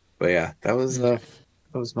 But yeah, that was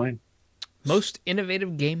mine. Most innovative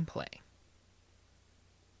gameplay.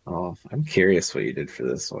 Oh, I'm curious what you did for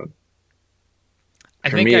this one.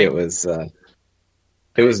 It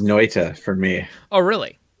was Noita for me. Oh,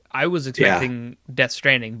 really? I was expecting Death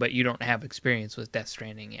Stranding, but you don't have experience with Death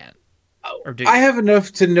Stranding yet. Or do you? I have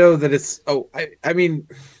enough to know that it's. I mean,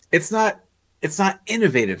 it's not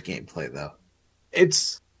innovative gameplay though.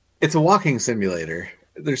 It's a walking simulator.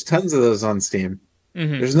 There's tons of those on Steam.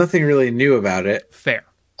 Mm-hmm. There's nothing really new about it. Fair.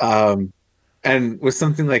 And with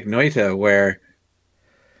something like Noita, where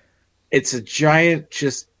it's a giant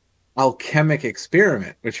just alchemic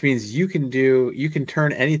experiment, which means you can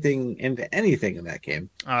turn anything into anything in that game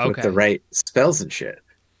with the right spells and shit.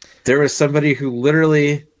 There was somebody who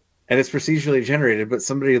literally, and it's procedurally generated, but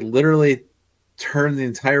somebody literally turned the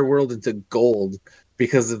entire world into gold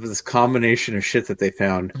because of this combination of shit that they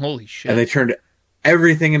found. Holy shit. And they turned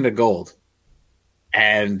everything into gold.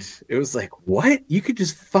 And it was like, what? You could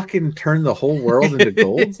just fucking turn the whole world into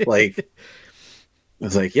gold? Like, I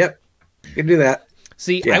was like, yep, you can do that.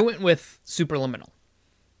 See, I went with Superliminal.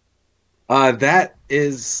 That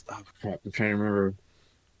is... Oh, crap, I'm trying to remember.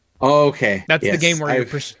 Oh, okay. That's the game where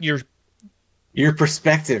your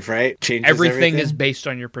perspective, right? Changes everything is based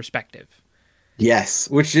on your perspective. Yes,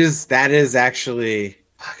 that is actually...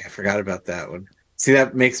 Fuck, I forgot about that one. See,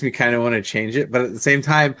 that makes me kind of want to change it, but at the same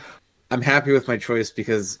time, I'm happy with my choice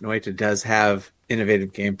because Noita does have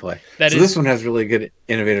innovative gameplay. This one has really good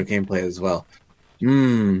innovative gameplay as well.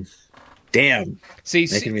 Damn. See,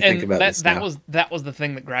 making me think about this now. That was the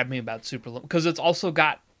thing that grabbed me about Superliminal, because it's also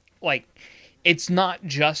got, like, it's not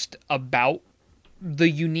just about the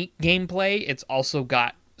unique gameplay, it's also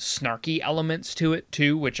got snarky elements to it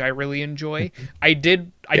too, which I really enjoy. I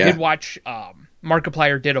did watch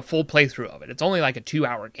Markiplier did a full playthrough of it. It's only like a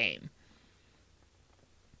 2-hour game.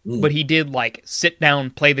 But he did like sit down,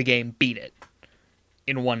 play the game, beat it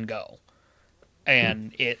in one go.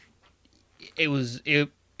 And it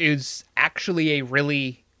is actually a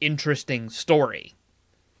really interesting story,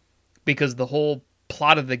 because the whole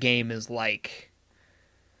plot of the game is like...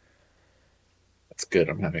 That's good.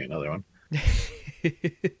 I'm having another one.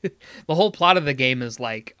 The whole plot of the game is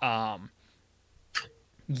like,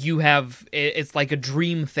 it's like a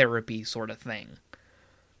dream therapy sort of thing.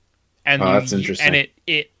 And that's interesting.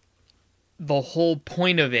 And the whole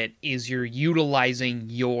point of it is you're utilizing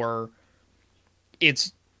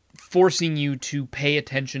it's forcing you to pay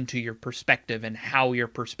attention to your perspective and how your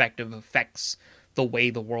perspective affects the way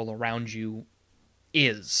the world around you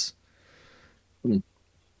is.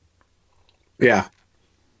 Yeah.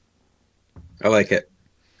 I like it.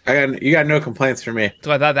 You got no complaints from me.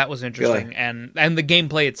 So I thought that was interesting. And the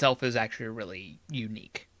gameplay itself is actually really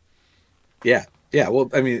unique. Yeah. Yeah, well,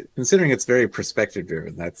 I mean, considering it's very perspective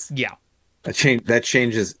driven, that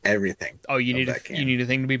changes everything. Oh, you need a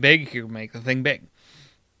thing to be big, you make the thing big.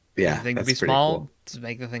 Yeah, the thing to be small, cool. To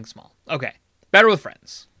make the thing small. Okay, Better with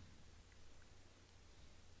Friends.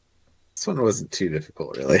 This one wasn't too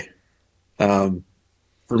difficult, really.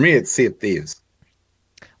 For me, it's Sea of Thieves.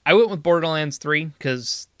 I went with Borderlands 3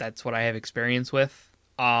 because that's what I have experience with.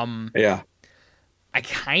 Yeah. I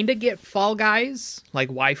kind of get Fall Guys, like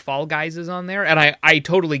why Fall Guys is on there, and I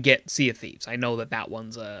totally get Sea of Thieves. I know that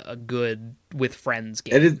one's a good with friends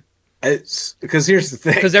game. It's because here's the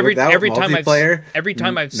thing. Because every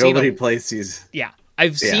time I've seen nobody plays these. Yeah,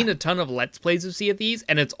 I've seen a ton of Let's Plays of Sea of Thieves,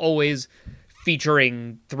 and it's always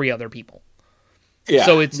featuring 3 other people. Yeah,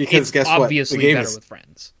 so it's obviously better with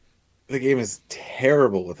friends. The game is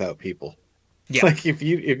terrible without people. Yeah, like if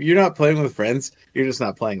you're not playing with friends, you're just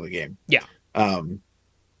not playing the game. Yeah.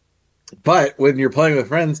 But when you're playing with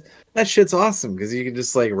friends, that shit's awesome because you can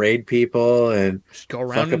just like raid people and just go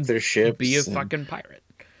around fuck up their ships, be a fucking pirate.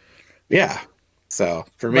 Yeah. So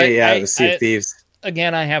for me, it was Sea of Thieves.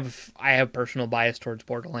 again, I have personal bias towards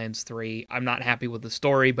Borderlands 3. I'm not happy with the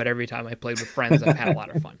story, but every time I played with friends, I've had a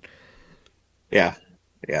lot of fun. Yeah,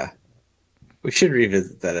 yeah. We should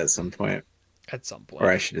revisit that at some point, At some point, or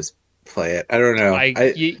I should just play it. I don't know. I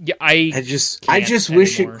just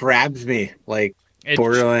wish it anymore. grabbed me like It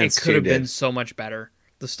Borderlands could 2 have been did. so much better.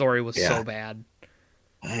 The story was Yeah. so bad.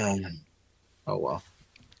 Oh well,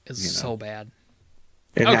 It's You know. so bad.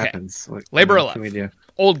 it Okay. happens. Labor of What can we Love. do?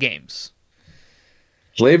 Old games.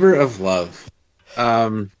 Labor of Love.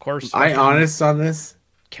 Of course, I honest on this.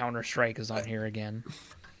 Counter-Strike is on here again.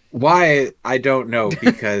 Why I don't know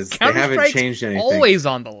because they haven't Counter-Strike's changed anything. always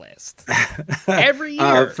on the list. Every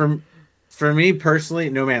year. For me personally,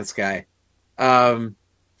 No Man's Sky. From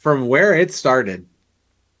where it started,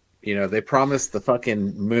 they promised the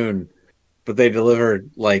fucking moon, but they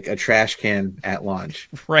delivered like a trash can at launch.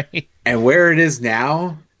 Right. And where it is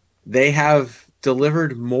now, they have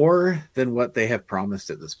delivered more than what they have promised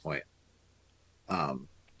at this point.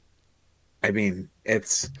 I mean,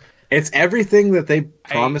 it's everything that they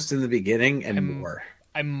promised in the beginning and more.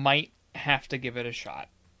 I might have to give it a shot.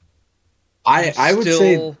 I would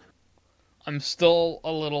say I'm still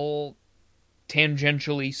a little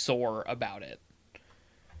tangentially sore about it.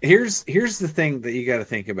 here's the thing that you got to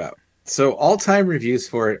think about. So all-time reviews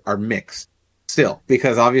for it are mixed still,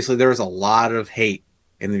 because obviously there was a lot of hate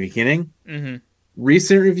in the beginning. Mm-hmm.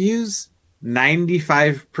 Recent reviews,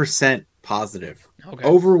 95% positive. Okay.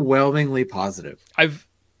 Overwhelmingly positive. I've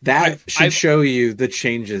should show you the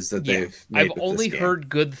changes that they've made. I've only heard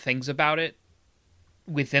good things about it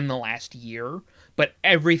within the last year, but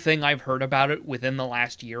everything I've heard about it within the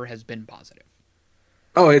last year has been positive.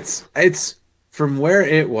 Oh, it's from where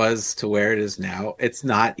it was to where it is now, it's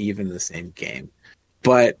not even the same game.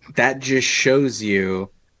 But that just shows you,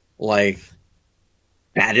 like,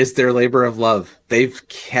 that is their labor of love. They've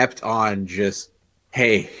kept on just,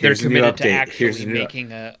 hey, They're here's a new committed to update. actually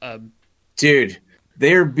making a Dude,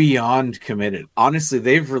 they're beyond committed. Honestly,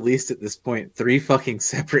 they've released at this point 3 fucking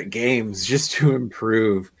separate games just to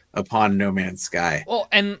improve upon No Man's Sky. well,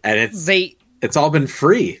 and it's all been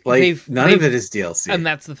free. Like, none of it is DLC. And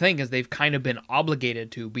that's the thing, is they've kind of been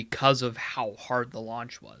obligated to because of how hard the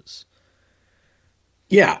launch was.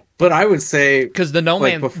 Yeah, but I would say because the No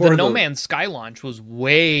Man's Sky launch was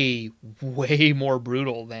way, way more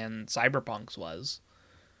brutal than Cyberpunk's was.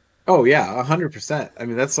 Oh yeah, 100%. I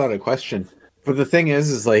mean, that's not a question. But the thing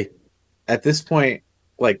is like, at this point,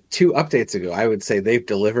 like 2 updates ago, I would say they've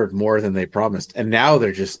delivered more than they promised, and now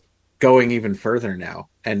they're just going even further now.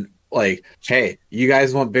 And like, hey, you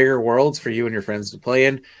guys want bigger worlds for you and your friends to play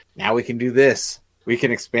in? Now we can do this. We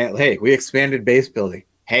can expand. Hey, we expanded base building.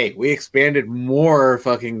 Hey, we expanded more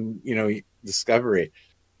fucking, discovery.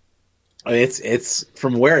 It's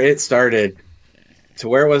from where it started to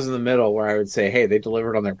where it was in the middle, where I would say, hey, they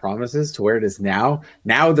delivered on their promises, to where it is now.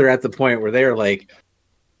 Now they're at the point where they're like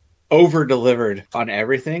over delivered on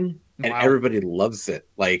everything, and everybody loves it.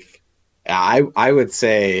 Like, I would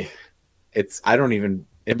say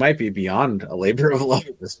it might be beyond a labor of love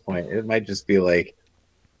at this point. It might just be like,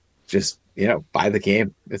 buy the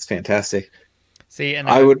game. It's fantastic. See, and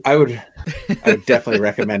I would definitely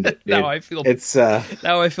recommend it. Dude. Now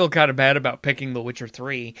I feel kind of bad about picking The Witcher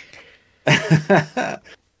 3. I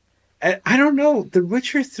don't know. The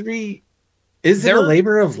Witcher 3, is it a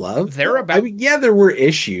labor of love? I mean, yeah, there were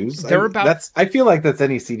issues. I feel like that's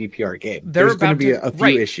any CDPR game. There's going to be a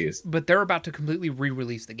few issues, but they're about to completely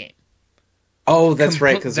re-release the game. Oh, that's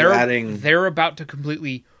right, because they're about to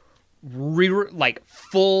completely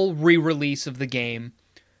full re-release of the game.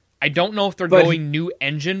 I don't know if they're going new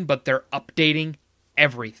engine, but they're updating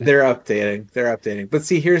everything. They're updating. But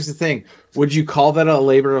see, here's the thing. Would you call that a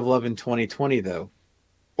labor of love in 2020, though?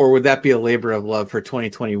 Or would that be a labor of love for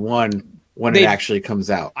 2021 when it actually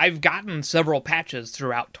comes out? I've gotten several patches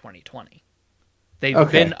throughout 2020. They've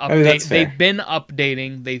been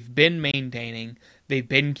updating, they've been maintaining, they've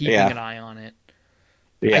been keeping an eye on it.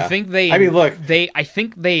 Yeah. I think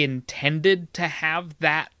they intended to have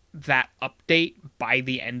that update by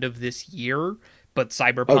the end of this year, but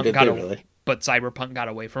Cyberpunk got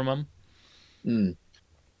away from them.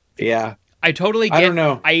 Yeah. I totally get. I don't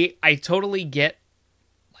know. I totally get,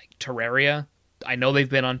 like, Terraria. I know they've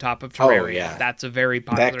been on top of Terraria. Oh, yeah. That's a very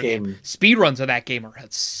popular game. Speedruns of that game are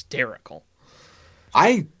hysterical.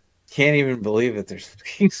 I can't even believe that there's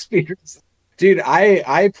speedruns. Dude,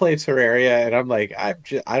 I play Terraria and I'm like, I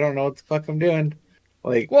don't know what the fuck I'm doing.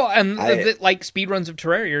 Like, well, and like speedruns of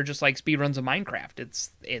Terraria are just like speedruns of Minecraft.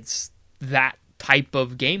 It's that type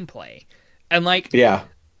of gameplay. And like, yeah,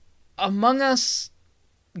 Among Us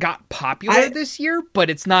got popular this year, but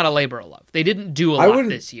it's not a labor of love. They didn't do a lot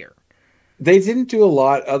this year. They didn't do a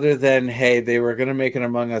lot other than, hey, they were going to make an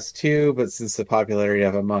Among Us 2, but since the popularity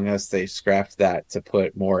of Among Us, they scrapped that to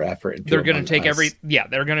put more effort into They're going to take Us.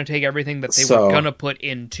 they're going to take everything that they were going to put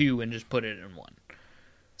in 2 and just put it in 1.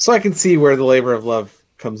 So I can see where the labor of love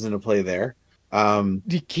comes into play there.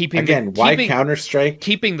 Why Counter-Strike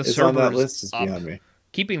keeping the is servers on that list is up. Beyond me.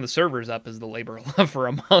 Keeping the servers up is the labor of love for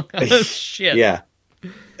Among Us. Shit. Yeah.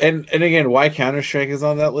 And again, why Counter-Strike is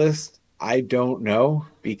on that list, I don't know,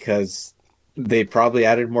 because they probably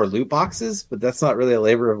added more loot boxes, but that's not really a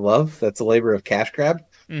labor of love. That's a labor of cash grab.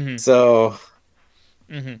 Mm-hmm. So,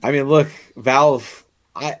 I mean, look, Valve,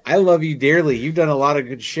 I love you dearly. You've done a lot of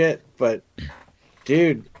good shit, but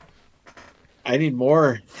dude, I need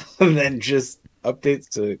more than just updates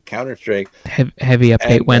to Counter-Strike. Heavy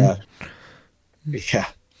update when? Yeah.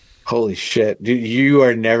 Holy shit. Dude, you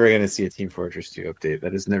are never going to see a Team Fortress 2 update.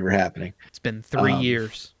 That is never happening. It's been 3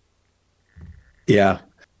 years. Yeah.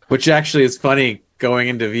 Which actually is funny. Going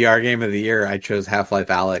into VR Game of the Year, I chose Half-Life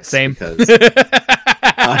Alyx. Same. Because,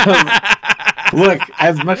 look,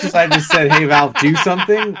 as much as I just said, hey, Valve, do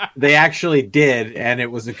something, they actually did, and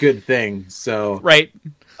it was a good thing. So right.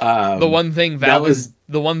 The one thing Valve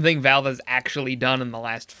has actually done in the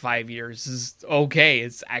last 5 years is okay.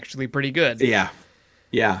 It's actually pretty good. Yeah.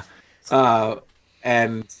 Yeah.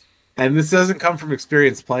 And this doesn't come from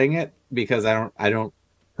experience playing it, because I don't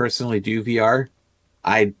personally do VR.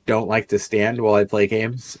 I don't like to stand while I play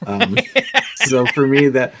games. So for me,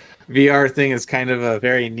 that VR thing is kind of a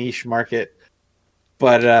very niche market.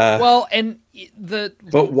 But but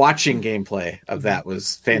watching gameplay of that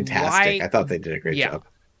was fantastic. I thought they did a great job.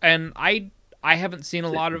 And I haven't seen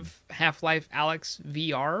a lot of Half-Life Alyx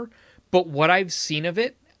VR, but what I've seen of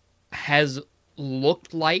it has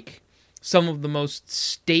looked like some of the most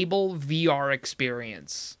stable VR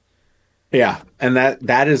experience. Yeah, and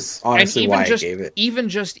that is honestly why I gave it. Even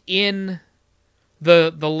just in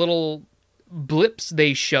the little blips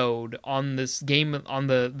they showed on this game, on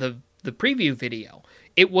the preview video,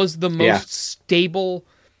 it was the most stable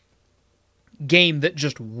game that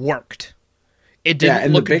just worked. It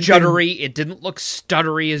didn't look juddery. It didn't look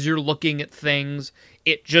stuttery as you're looking at things.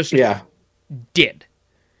 It just did.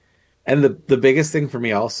 And the biggest thing for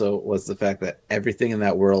me also was the fact that everything in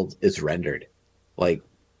that world is rendered. Like,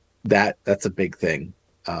 that's a big thing.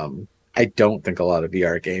 I don't think a lot of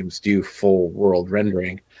VR games do full world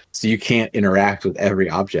rendering, so you can't interact with every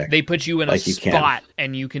object. They put you in a spot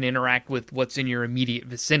and you can interact with what's in your immediate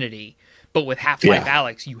vicinity. But with Half-Life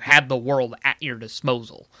Alyx, you had the world at your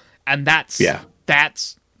disposal. And that's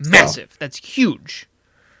massive. That's huge.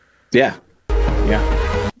 Yeah.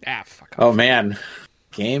 Yeah. Fuck off. Oh, man.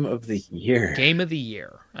 Game of the Year. Game of the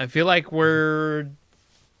Year. I feel like I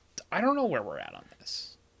don't know where we're at on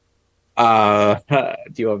this.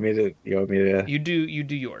 Do you want me to? You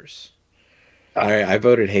do yours. All right, I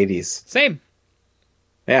voted Hades. Same.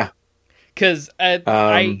 Yeah. Because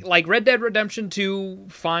I like Red Dead Redemption 2,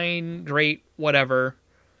 fine, great, whatever.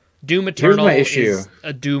 Doom Eternal is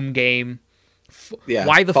a Doom game.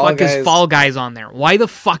 Why the fuck is Fall Guys on there? Why the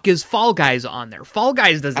fuck is Fall Guys on there? Fall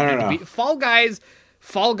Guys doesn't need to be...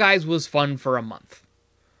 Fall Guys was fun for a month.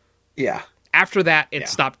 Yeah. After that, it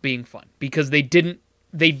stopped being fun. Because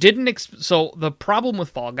so the problem with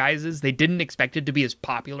Fall Guys is they didn't expect it to be as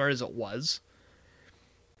popular as it was.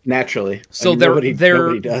 Naturally. So nobody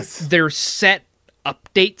does. Their set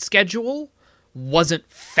update schedule wasn't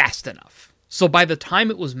fast enough. So by the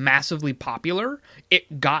time it was massively popular,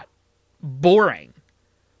 it got boring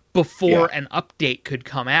before an update could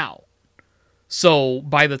come out. So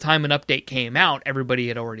by the time an update came out, everybody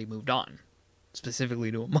had already moved on,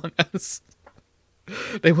 specifically to Among Us.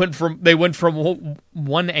 They went from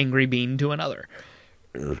one angry bean to another.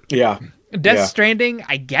 Yeah. Death Stranding,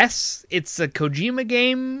 I guess it's a Kojima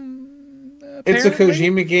game. Apparently. It's a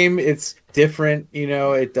Kojima game. It's different,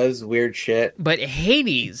 it does weird shit. But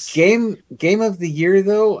Hades game of the year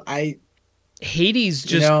though, Hades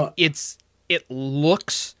just it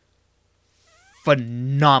looks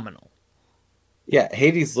phenomenal. Yeah,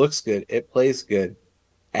 Hades looks good. It plays good.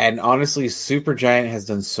 And honestly, Supergiant has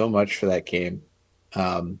done so much for that game.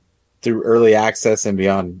 Through early access and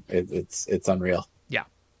beyond. It's unreal. Yeah.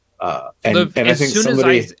 And I think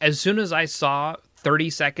as soon as I saw 30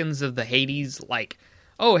 seconds of the Hades, like,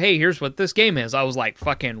 oh, hey, here's what this game is, I was like,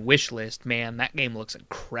 fucking wish list, man. That game looks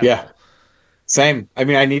incredible. Yeah. Same. I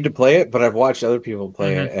mean, I need to play it, but I've watched other people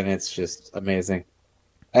play it, and it's just amazing.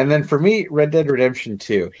 And then for me, Red Dead Redemption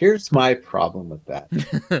 2. Here's my problem with that.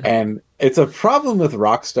 And it's a problem with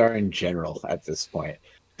Rockstar in general at this point.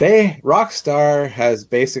 Rockstar has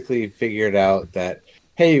basically figured out that,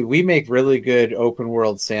 hey, we make really good open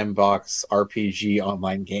world sandbox RPG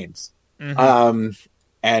online games. Mm-hmm.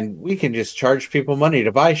 And we can just charge people money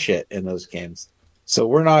to buy shit in those games. So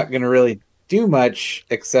we're not going to really do much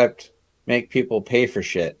except make people pay for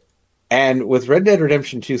shit. And with Red Dead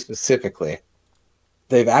Redemption 2 specifically,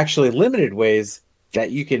 they've actually limited ways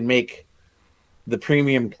that you can make the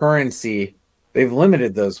premium currency. They've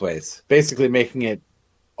limited those ways, basically making it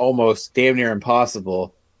almost damn near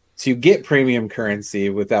impossible to get premium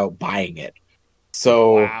currency without buying it.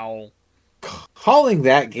 So wow. Calling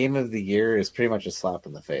that game of the year is pretty much a slap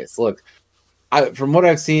in the face. Look, from what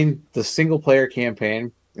I've seen, the single player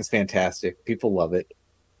campaign is fantastic. People love it.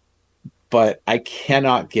 But I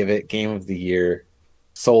cannot give it game of the year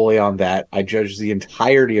solely on that. I judge the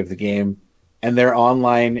entirety of the game, and their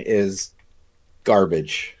online is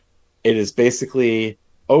garbage. It is basically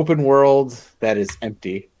open world that is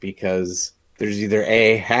empty because there's either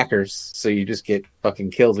hackers, so you just get fucking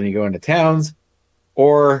killed when you go into towns,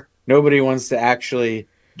 or nobody wants to actually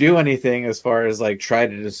do anything as far as like try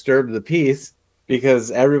to disturb the peace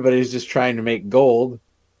because everybody's just trying to make gold,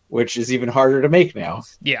 which is even harder to make now.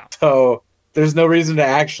 Yeah. So there's no reason to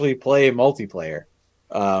actually play multiplayer.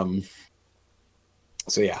 So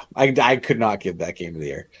yeah, I could not give that game of the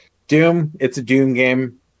year. Doom, it's a Doom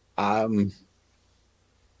game.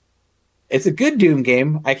 It's a good Doom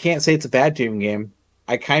game. I can't say it's a bad Doom game.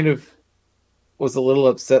 I kind of was a little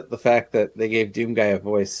upset the fact that they gave Doom Guy a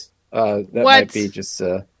voice. That might be just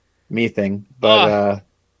a me thing, but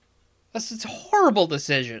that's a horrible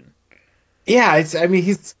decision. Yeah, I mean,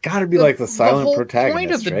 he's got to be like the silent protagonist. The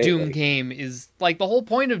point of the right? Doom game is like the whole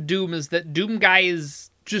point of Doom is that Doom Guy is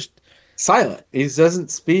just silent. He doesn't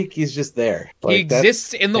speak. He's just there. Like, he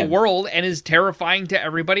exists in the world and is terrifying to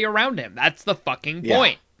everybody around him. That's the fucking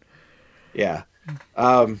point. Yeah.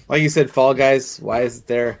 Like you said, Fall Guys. Why is it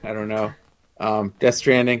there? I don't know. Death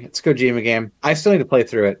Stranding. It's a Kojima game. I still need to play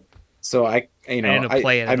through it. So I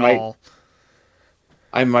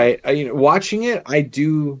might, watching it. I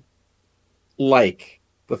do like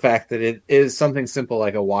the fact that it is something simple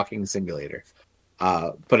like a walking simulator.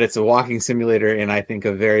 But it's a walking simulator in, I think,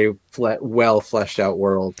 a very well fleshed out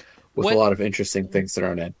world with a lot of interesting things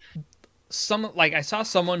thrown in. I saw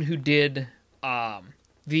someone who did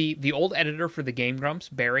the old editor for the Game Grumps,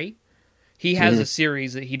 Barry. He has a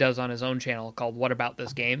series that he does on his own channel called "What About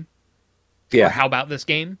This Game?" Yeah, or "How About This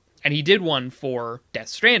Game?" And he did one for Death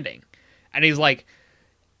Stranding, and he's like,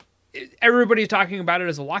 everybody's talking about it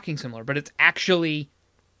as a walking simulator, but it's actually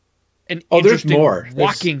an interesting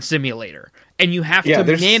walking simulator. And you have to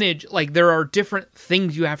manage, like, there are different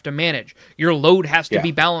things you have to manage. Your load has to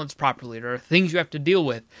be balanced properly. There are things you have to deal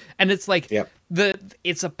with. And it's like,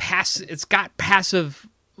 it's got passive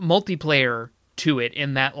multiplayer to it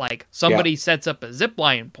in that, like, somebody sets up a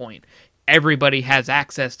zipline point. Everybody has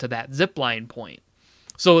access to that zipline point.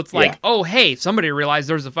 So it's like, oh, hey, somebody realized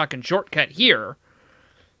there's a fucking shortcut here.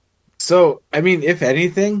 So, I mean, if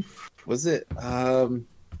anything, was it...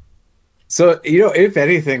 So, if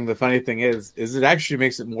anything, the funny thing is it actually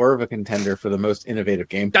makes it more of a contender for the most innovative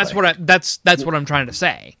gameplay. That's what I'm trying to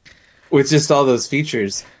say. With just all those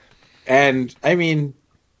features. And, I mean,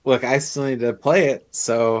 look, I still need to play it,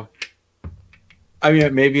 so... I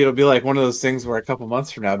mean, maybe it'll be like one of those things where a couple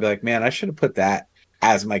months from now, I'll be like, man, I should have put that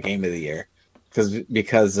as my game of the year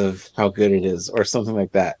because of how good it is, or something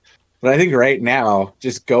like that. But I think right now,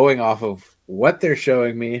 just going off of what they're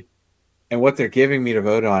showing me and what they're giving me to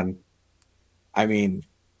vote on, I mean,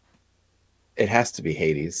 it has to be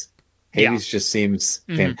Hades. Hades just seems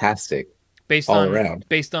fantastic around.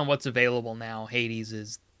 Based on what's available now, Hades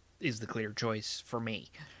is the clear choice for me.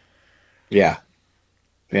 Yeah.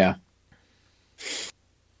 Well,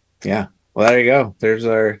 there you go. There's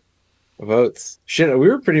our votes. Shit, we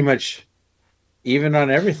were pretty much even on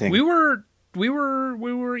everything. We were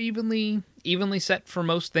evenly set for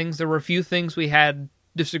most things. There were a few things we had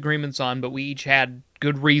disagreements on, but we each had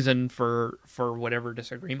good reason for whatever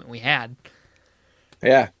disagreement we had.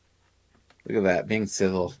 Yeah. Look at that, being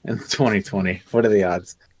civil in 2020. What are the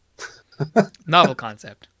odds? Novel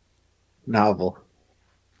concept. Novel.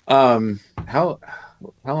 How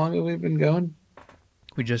long have we been going?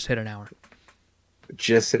 We just hit an hour.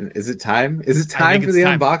 Is it time? Is it time for the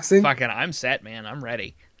unboxing? Fucking, I'm set, man. I'm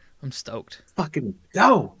ready. I'm stoked. Fucking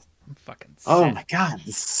no. I'm fucking set. Oh my god,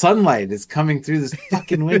 the sunlight is coming through this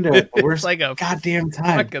fucking window at the worst like a goddamn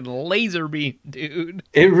time. Fucking laser beam, dude.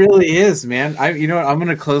 It really is, man. You know what? I'm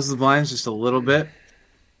gonna close the blinds just a little bit.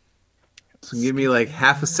 So give me like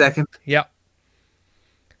half a second. Yep.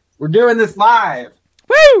 We're doing this live.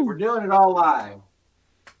 Woo! We're doing it all live.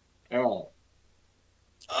 All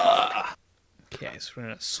right. Okay, so we're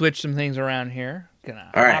gonna switch some things around here. Gonna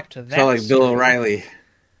all right. hop to that. Felt like Bill O'Reilly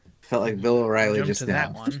Felt like Bill O'Reilly Jump just to now.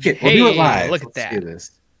 that one. Fuck it, we'll do it Hey, live. look at Let's that. do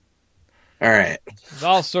this. All right. There's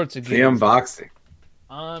all sorts of The goodies. unboxing.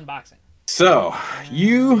 Unboxing. So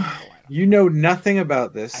you know nothing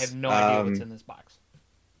about this. I have no idea what's in this box.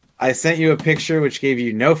 I sent you a picture which gave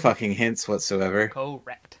you no fucking hints whatsoever.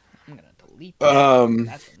 Correct. I'm gonna delete that.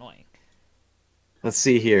 That's annoying. Let's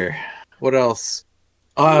see here. What else?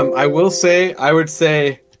 I would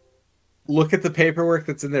say, look at the paperwork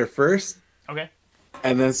that's in there first, Okay.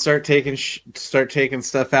 and then start taking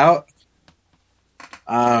stuff out.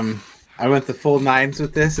 I went the full nines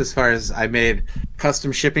with this, as far as I made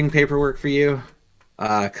custom shipping paperwork for you,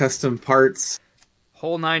 custom parts,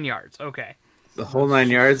 Whole 9 yards. Okay. the whole 9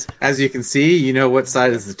 yards. As you can see, you know what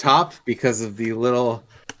side is the top because of the little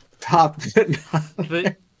top.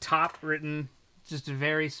 The top written just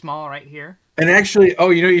very small right here. And actually, oh,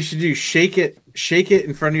 you know what you should do? Shake it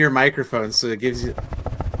in front of your microphone so it gives you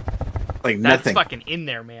like That's nothing. fucking in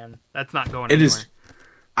there, man. That's not going It anywhere. is.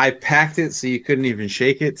 I packed it so you couldn't even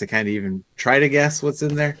shake it to kind of even try to guess what's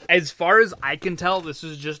in there. As far as I can tell, this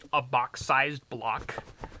is just a box-sized block.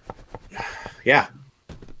 Yeah.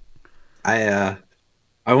 I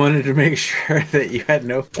wanted to make sure that you had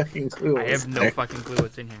no fucking clue. I have no fucking clue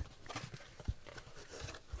what's in here.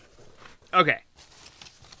 Okay.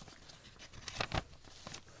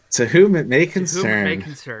 To whom it may To whom it concern. may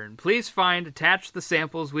concern. Please find attached the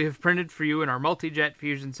samples we have printed for you in our multi-jet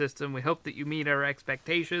fusion system. We hope that you meet our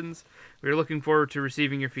expectations. We are looking forward to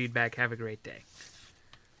receiving your feedback. Have a great day.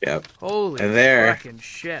 Yep. Holy And there- fucking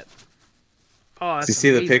shit. Oh, that's Do you see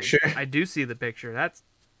the amazing. picture? I do see the picture. That's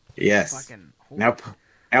Yes. fucking...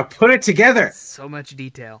 Now put it together. so much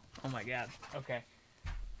detail. Oh my god. Okay.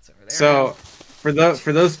 It's over there. So for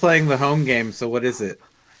those playing the home game, so what is it?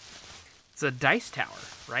 It's a dice tower,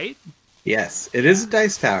 right? Yes, it is a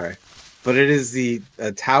dice tower, but it is the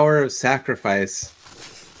Tower of Sacrifice.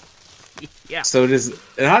 Yeah. So it is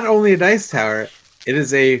not only a dice tower, it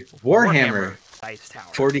is a Warhammer dice tower.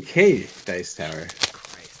 40K dice tower.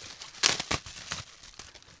 Christ.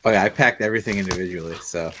 Oh yeah, I packed everything individually,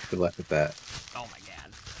 so good luck with that. Oh my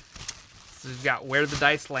god. So we've got where the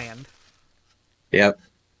dice land. Yep.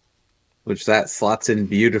 Which that slots in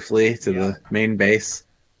beautifully to the main base.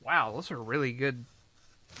 Wow, those are really good.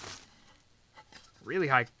 Really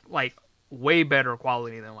high, like, way better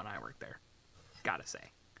quality than when I worked there. Gotta say.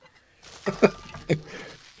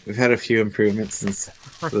 We've had a few improvements since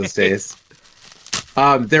those days.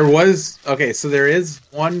 There is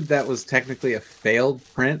one that was technically a failed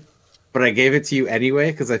print, but I gave it to you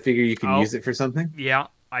anyway because I figured you can use it for something. Yeah,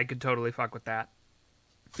 I could totally fuck with that.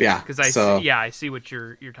 Yeah, Because I see what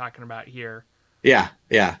you're talking about here. Yeah.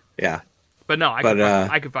 But no,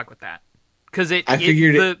 I could fuck with that. Because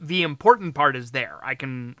the important part is there. I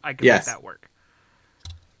can Yes. make that work.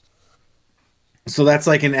 So that's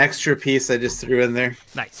like an extra piece I just threw in there,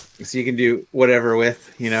 Nice. so you can do whatever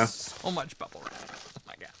with, you know. So much bubble wrap. Oh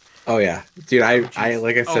my god. Oh yeah, dude. I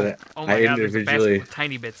like I said, oh my I god, there's a basket individually. with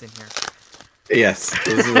tiny bits in here. Yes,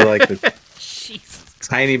 those are like the Jesus.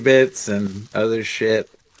 tiny bits and other shit.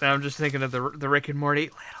 Now I'm just thinking of the Rick and Morty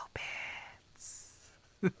little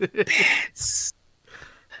bits.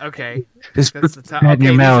 Okay. Just That's put the top. that in Okay,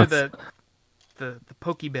 your these mouth. are the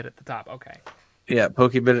pokey bit at the top. Okay. Yeah,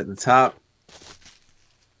 pokey bit at the top.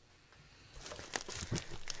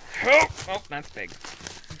 Oh, that's big.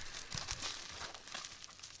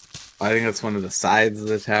 I think that's one of the sides of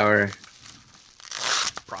the tower.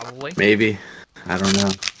 Probably. Maybe. I don't know.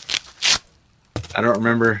 I don't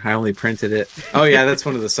remember. I only printed it. Oh yeah, that's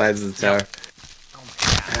one of the sides of the tower. Oh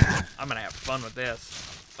my god. I'm gonna have fun with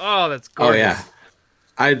this. Oh, that's Oh gorgeous.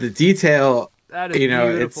 yeah. The detail. That is It's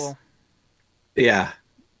beautiful. yeah.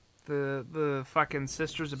 The fucking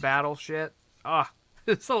Sisters of Battle shit. Ah,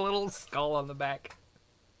 it's a little skull on the back.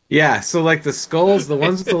 Yeah, so like the skulls, the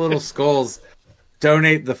ones with the little skulls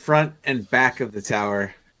donate the front and back of the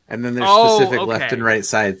tower, and then there's specific left okay. and right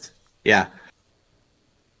sides. Yeah.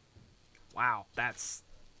 Wow, that's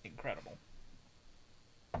incredible.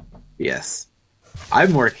 Yes.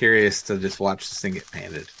 I'm more curious to just watch this thing get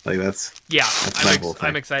painted. Like that's Yeah, my whole thing.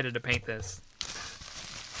 I'm excited to paint this.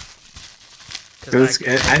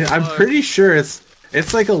 I'm pretty sure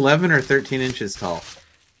it's like 11 or 13 inches tall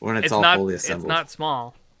when it's all fully assembled. It's not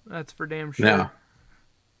small. That's for damn sure. No.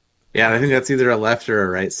 Yeah, I think that's either a left or a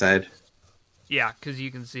right side. Yeah, because you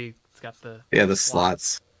can see it's got the Yeah, the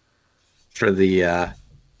slots for the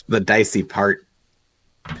dicey part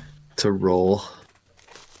to roll.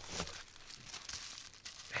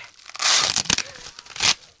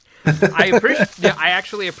 I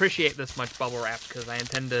actually appreciate this much bubble wrap because I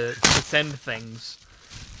intend to send things.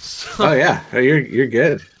 So, Oh yeah, you're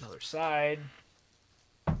good. another side.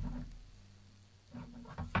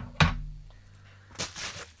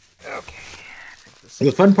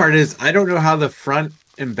 The fun part is I don't know how the front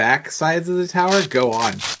and back sides of the tower go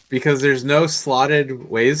on because there's no slotted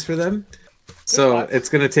ways for them. So it's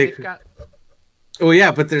going to take... Oh,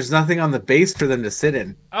 yeah, but there's nothing on the base for them to sit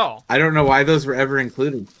in. Oh. I don't know why those were ever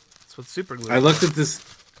included. That's what super glue. I looked at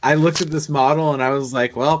this model and I was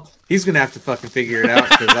like, well, he's going to have to fucking figure it out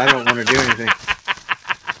because I don't want to do anything.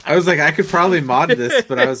 I was like, I could probably mod this,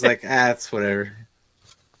 but I was like, it's whatever.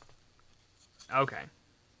 Okay.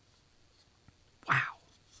 Wow.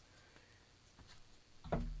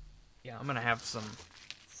 Yeah, I'm going to have some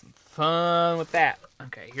fun with that.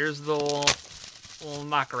 Okay, here's the little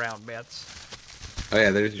knock-around bits. Oh, yeah,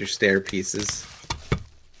 there's your stair pieces.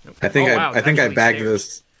 Nope. I think I bagged stairs.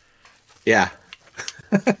 this. Yeah.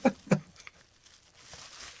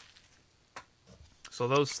 So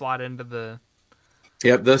those slot into the...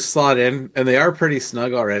 Yep, those slot in, and they are pretty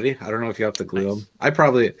snug already. I don't know if you have to glue them.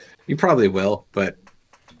 You probably will, but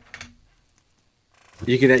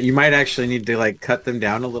you might actually need to like cut them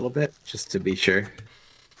down a little bit just to be sure.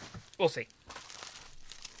 We'll see.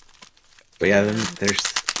 But yeah, then there's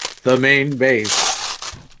the main base.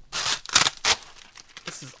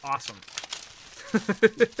 This is awesome.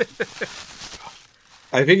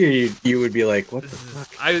 I figure you would be like, what the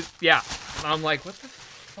fuck? Yeah. I'm like, what the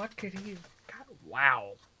fuck could he... God,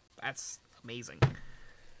 wow. That's amazing.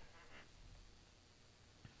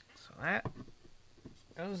 So that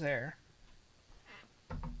goes there.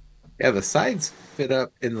 Yeah, the sides fit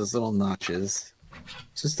up in those little notches.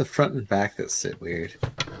 It's just the front and back that sit weird.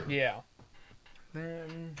 Yeah.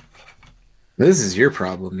 Then... This is your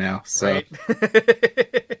problem now, so... Right.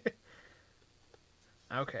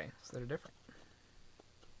 Okay, so they're different.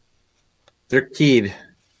 They're keyed.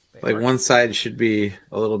 They Like are. one side should be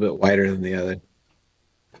a little bit wider than the other.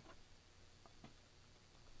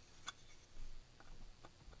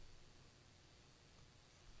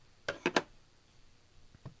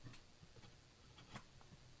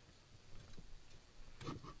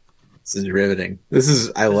 This is riveting.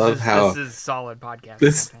 I love how this is solid podcast.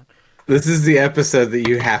 This- content. this is the episode that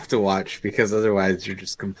you have to watch because otherwise you're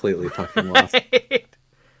just completely fucking lost. Right.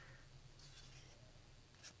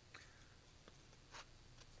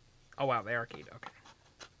 Oh wow, they are keyed. Okay.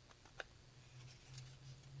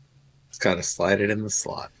 It's got to slide it in the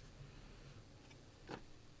slot.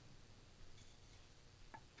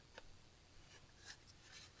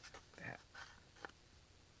 That.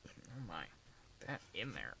 Oh my. That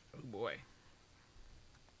in there. Oh boy.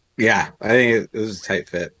 Yeah, I think it was a tight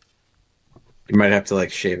fit. You might have to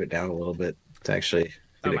like shave it down a little bit to actually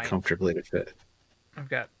get it might. comfortably to fit. I've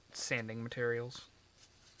got sanding materials.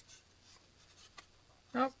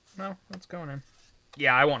 Nope, no, that's going in.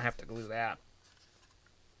 Yeah, I won't have to glue that.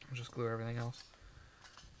 I'll just glue everything else.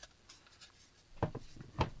 And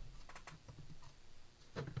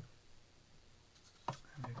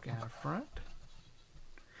we've got a front.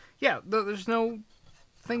 Yeah, there's no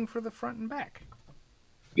thing for the front and back.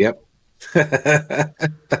 Yep.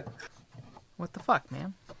 What the fuck,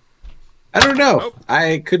 man? I don't know. Oh.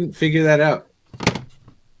 I couldn't figure that out.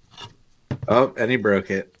 Oh, and he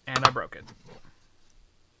broke it. And I broke it.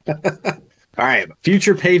 All right,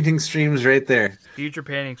 future painting streams right there. Future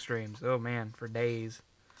painting streams. Oh man, for days.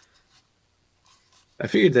 I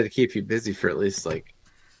figured that'd keep you busy for at least like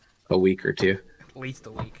a week or two. At least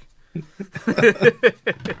a week. Okay,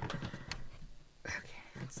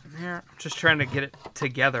 it's in there. I'm just trying to get it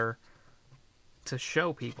together to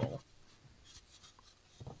show people.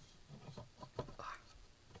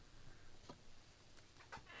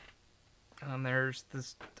 And there's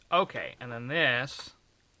this. Okay, and then this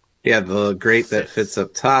Yeah, the grate that fits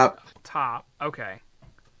up top. top. Okay.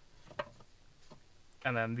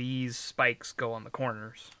 And then these spikes go on the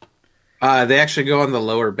corners. They actually go on the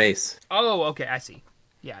lower base. Oh, okay, I see.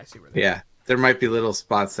 Yeah, I see where they Yeah, there might be little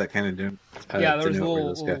spots that kind of do. yeah, there's denote where little,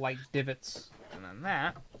 those little go. like divots, and then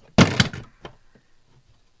that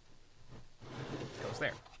goes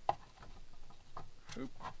there. Oop.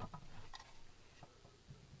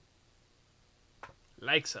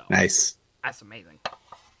 Like so. Nice. That's amazing.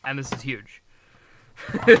 And this is huge.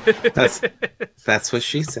 That's what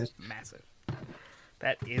she said. Massive.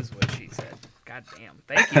 That is what she said. God damn.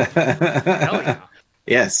 Thank you. Hell yeah.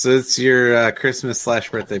 Yes, so it's your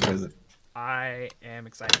Christmas/birthday present. I am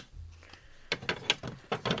excited.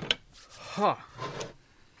 Huh.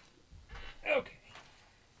 Okay.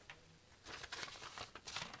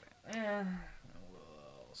 We'll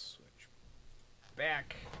switch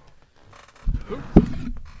back.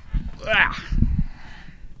 Ah.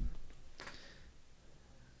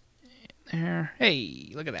 There.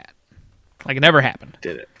 Hey, look at that. Like it never happened.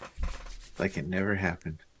 Did it. Like it never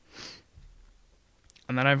happened.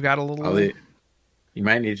 And then I've got a little You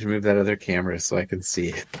might need to move that other camera so I can see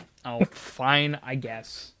it. Oh, fine, I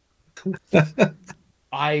guess.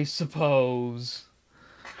 I suppose.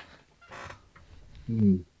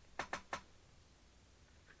 Damn.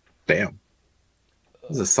 That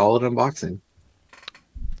was a solid unboxing.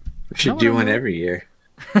 We should do one every year.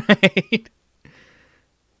 Right?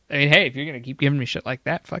 I mean, hey, if you're going to keep giving me shit like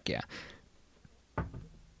that, fuck yeah.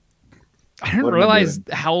 I didn't realize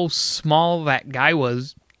how small that guy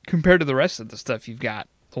was compared to the rest of the stuff you've got.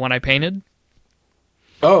 The one I painted?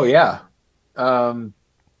 Oh, yeah.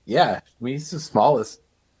 Yeah, I mean, he's the smallest.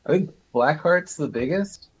 I think Blackheart's the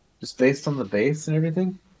biggest, just based on the base and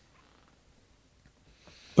everything.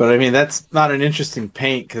 But, I mean, that's not an interesting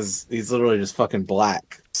paint because he's literally just fucking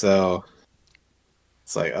black. So,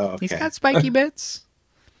 it's like, oh, okay. He's got spiky bits.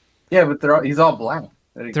 Yeah, but he's all black.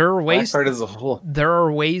 There are ways. Blackheart as a whole. There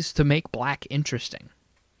are ways to make black interesting.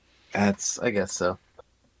 I guess so.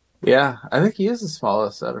 Yeah, I think he is the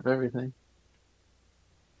smallest out of everything.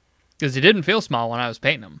 Because he didn't feel small when I was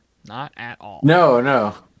painting him. Not at all.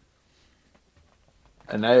 No.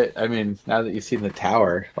 And I mean, now that you've seen the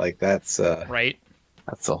tower, like that's right.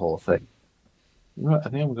 That's the whole thing. You know what? I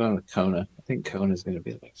think I'm going with Kona. I think Kona's going to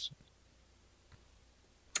be the next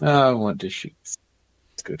one. I want to shoots.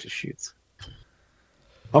 Let's go to shoots.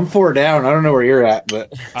 I'm 4 down. I don't know where you're at,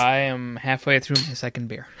 but I am halfway through my second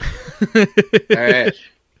beer. All right.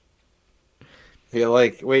 Feel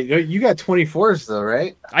like wait, you got 24s though,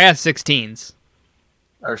 right? I got 16s.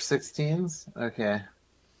 Or 16s? Okay.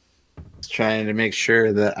 Just trying to make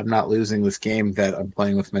sure that I'm not losing this game that I'm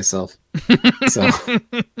playing with myself. So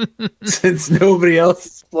since nobody else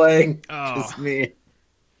is playing, just me.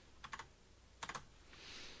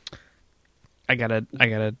 I gotta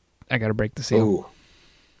break the seal. Ooh.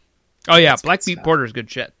 Oh yeah, Black Beet Porter is good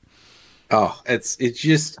shit. Oh, it's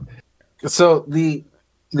just so the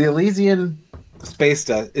Elysian Space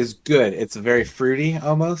Dust is good. It's very fruity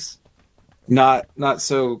almost. Not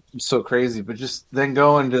so crazy, but just then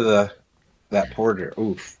go into that porter.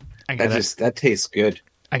 Oof. That tastes good.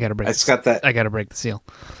 I gotta break the seal.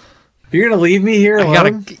 You're gonna leave me here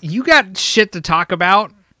alone? You got shit to talk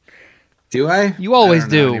about. Do I? You always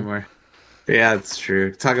do. Anymore. Yeah, it's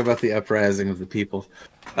true. Talk about the uprising of the people.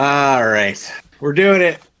 All right. We're doing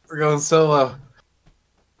it. We're going solo.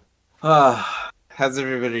 How's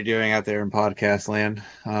everybody doing out there in podcast land?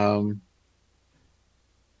 I'm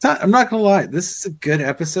not going to lie. This is a good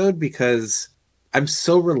episode because I'm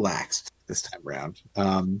so relaxed this time around.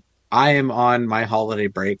 I am on my holiday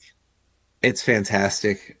break. It's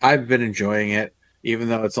fantastic. I've been enjoying it, even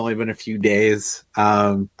though it's only been a few days.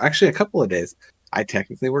 Actually, a couple of days. I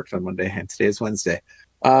technically worked on Monday, and today is Wednesday.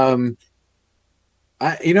 I'm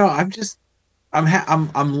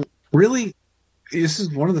really. This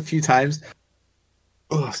is one of the few times.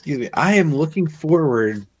 Oh, excuse me. I am looking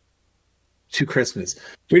forward to Christmas.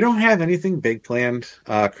 We don't have anything big planned.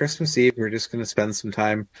 Christmas Eve, we're just going to spend some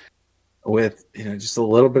time with just a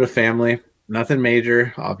little bit of family. Nothing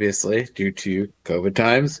major, obviously, due to COVID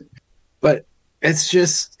times, but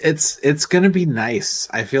it's going to be nice.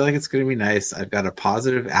 I feel like it's going to be nice. I've got a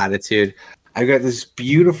positive attitude. I've got this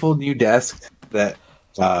beautiful new desk that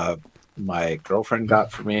my girlfriend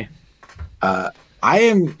got for me. I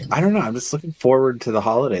don't know. I'm just looking forward to the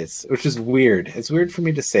holidays, which is weird. It's weird for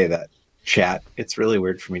me to say that, chat. It's really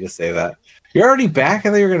weird for me to say that. You're already back? I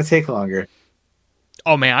thought you were going to take longer.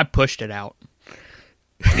 Oh, man, I pushed it out.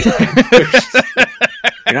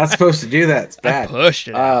 You're not supposed to do that. It's bad. I pushed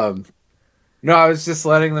it out. No, I was just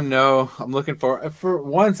letting them know I'm looking for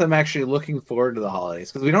once, I'm actually looking forward to the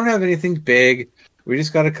holidays because we don't have anything big. We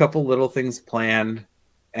just got a couple little things planned.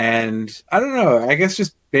 And I don't know, I guess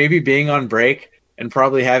just maybe being on break and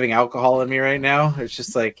probably having alcohol in me right now. It's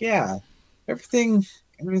just like, yeah, everything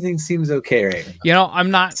seems okay right now.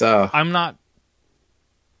 I'm not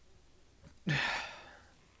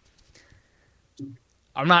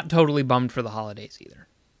totally bummed for the holidays either.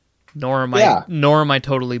 Nor am I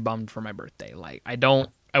totally bummed for my birthday. Like I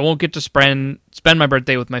won't get to spend my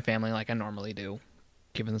birthday with my family like I normally do,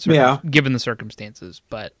 given the circumstances.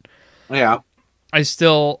 But yeah, I'm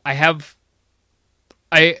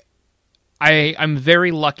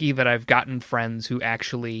very lucky that I've gotten friends who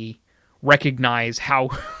actually recognize how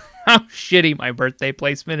shitty my birthday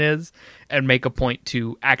placement is and make a point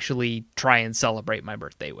to actually try and celebrate my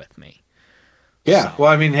birthday with me. Yeah, well,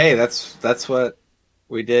 I mean, hey, that's what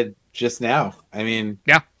we did just now. I mean,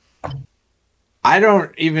 yeah. I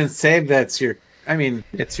don't even say it's your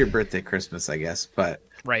birthday, Christmas, I guess, but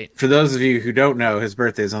right. For those of you who don't know, his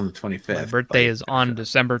birthday is on the 25th. My birthday is on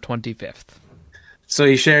December 25th. So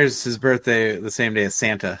he shares his birthday the same day as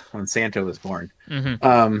Santa, when Santa was born.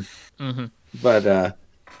 Mm-hmm. But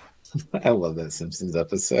I love that Simpsons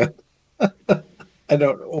episode. I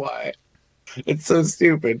don't know why. It's so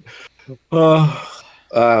stupid. Oh,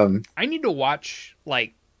 I need to watch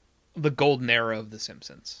like the golden era of The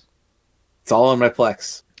Simpsons. it's all on my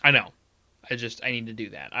Plex. I know. I need to do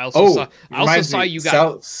that. I also saw you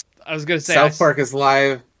got. I was gonna say South Park is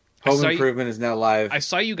live. Home saw Improvement is now live. I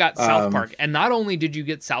saw you got South Park, and not only did you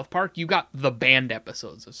get South Park, you got the banned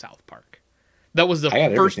episodes of South Park. That was the I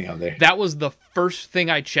got first. everything on there. That was the first thing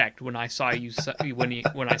I checked when I saw you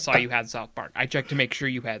when I saw you had South Park. I checked to make sure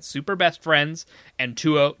you had Super Best Friends and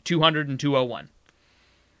 200 and 201.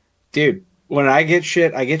 Dude, when I get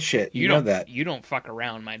shit, I get shit. You know that. You don't fuck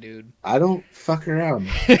around, my dude. I don't fuck around.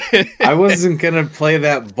 I wasn't gonna play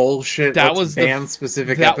that bullshit. That was fan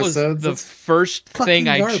specific that episodes. was the first thing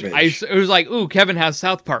it was like, ooh, Kevin has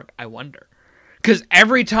South Park. I wonder, because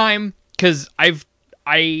every time,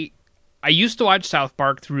 I used to watch South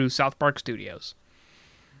Park through South Park Studios.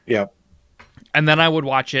 Yep. And then I would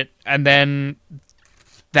watch it, and then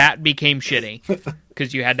that became shitty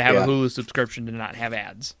because you had to have a Hulu subscription to not have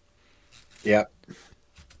ads. Yep.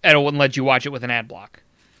 And it wouldn't let you watch it with an ad block.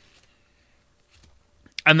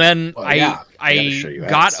 And then I got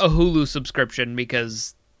a Hulu subscription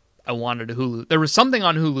because I wanted a Hulu. There was something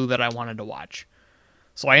on Hulu that I wanted to watch.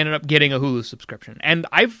 So I ended up getting a Hulu subscription. And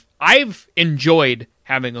I've enjoyed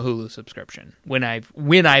having a Hulu subscription when I've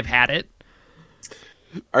had it.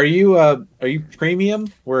 Are you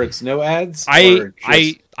premium where it's no ads?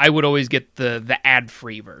 I would always get the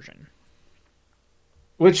ad-free version.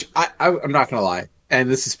 Which I'm not gonna lie, and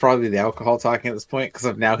this is probably the alcohol talking at this point because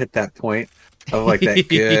I've now hit that point of like that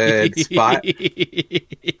good spot.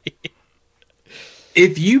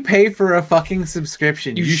 If you pay for a fucking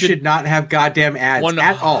subscription, you should not have goddamn ads 100%.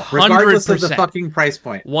 At all, regardless of the fucking price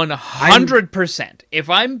point. 100%. If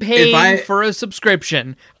I'm paying for a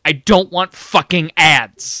subscription, I don't want fucking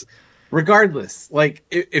ads. Regardless, like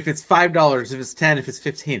if it's $5, if it's $10, if it's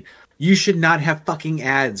 $15, you should not have fucking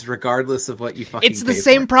ads, regardless of what you fucking. It's the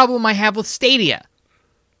same problem I have with Stadia.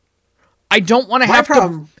 I don't want to have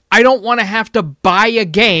to. I don't want to have to buy a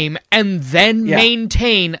game and then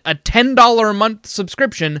maintain a $10 a month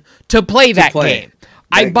subscription to play that game.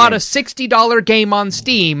 I bought a $60 game on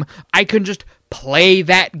Steam. I can just play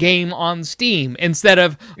that game on Steam instead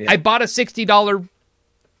of I bought a $60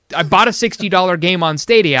 game on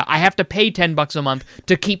Stadia. I have to pay $10 a month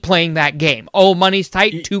to keep playing that game. Oh, money's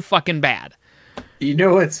tight. Too fucking bad. You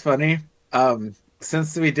know what's funny?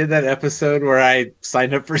 Since we did that episode where I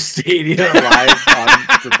signed up for Stadia live on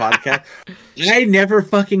the podcast, I never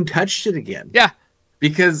fucking touched it again. Yeah.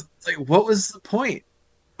 Because, like, what was the point?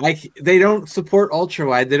 Like, they don't support ultra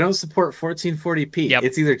wide. They don't support 1440p. Yep.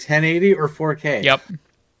 It's either 1080 or 4K. Yep.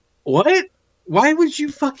 What? Why would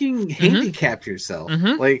you fucking handicap yourself?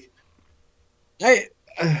 Like,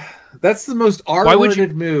 that's the most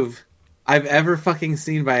R-worded move I've ever fucking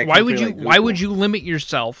seen by a company like Google. Why would you limit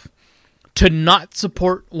yourself to not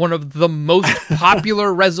support one of the most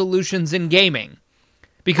popular resolutions in gaming?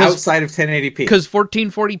 Because outside of 1080p. Because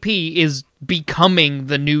 1440p is becoming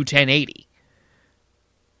the new 1080.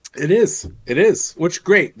 It is. Which,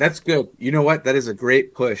 great. That's good. You know what? That is a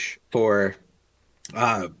great push for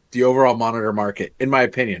the overall monitor market, in my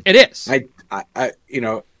opinion. It is. I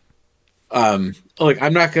look,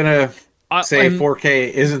 I'm not going to say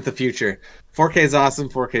 4K isn't the future. 4K is awesome.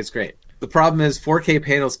 4K is great. The problem is 4K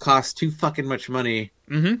panels cost too fucking much money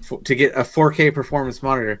to get a 4K performance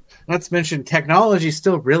monitor. Not to mention, technology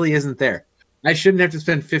still really isn't there. I shouldn't have to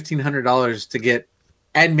spend $1,500 to get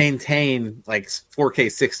and maintain like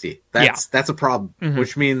 4K 60. That's a problem,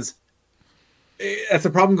 which means that's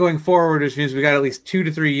a problem going forward, which means we got at least 2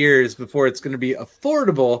 to 3 years before it's going to be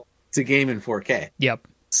affordable to game in 4K. Yep.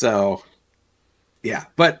 So, yeah,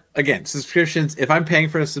 but again, subscriptions. If I'm paying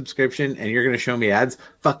for a subscription and you're going to show me ads,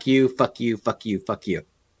 fuck you, fuck you, fuck you, fuck you.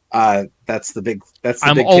 That's the big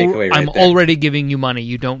takeaway. I'm already giving you money.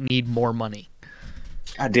 You don't need more money.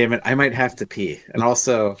 God damn it! I might have to pee, and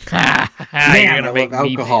also, man, I love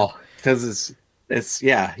alcohol because it's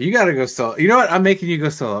You got to go solo. You know what? I'm making you go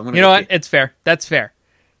solo. You know what? It's fair. That's fair.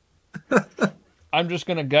 I'm just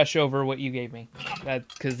gonna gush over what you gave me,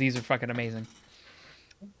 because these are fucking amazing.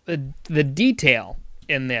 The detail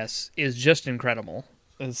in this is just incredible.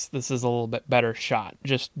 This is a little bit better shot.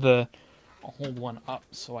 I'll hold one up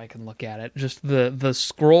so I can look at it. Just the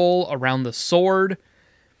scroll around the sword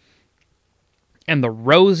and the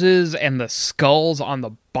roses and the skulls on the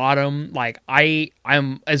bottom. Like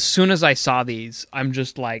I'm as soon as I saw these, I'm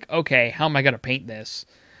just like, okay, how am I gonna paint this?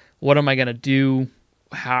 What am I gonna do?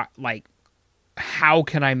 How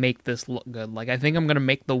can I make this look good? Like, I think I'm gonna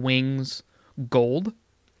make the wings gold.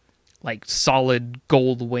 like solid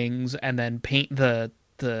gold wings, and then paint the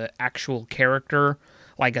actual character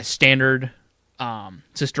like a standard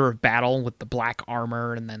Sister of Battle with the black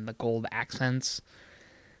armor and then the gold accents.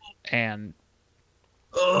 And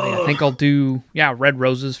I think I'll do red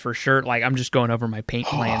roses for sure. Like, I'm just going over my paint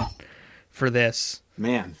plan for this,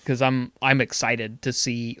 man, because I'm excited to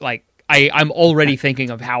see. Like, I'm already thinking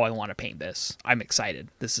of how I want to paint this. I'm excited.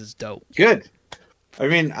 This is dope. Good. I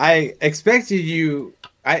mean, I expected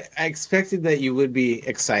that you would be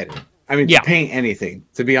excited. I mean, to paint anything,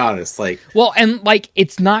 to be honest. Like, well, and like,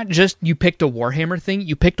 it's not just you picked a Warhammer thing.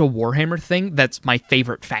 You picked a Warhammer thing that's my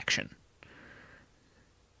favorite faction.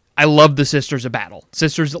 I love the Sisters of Battle.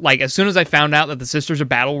 Sisters, like, as soon as I found out that the Sisters of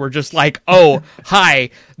Battle were just like, oh, hi,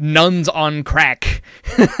 nuns on crack.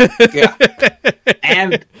 Yeah.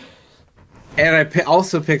 And I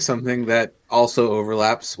also picked something that also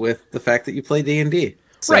overlaps with the fact that you play D&D.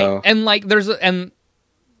 So. Right, and like, and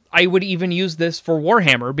I would even use this for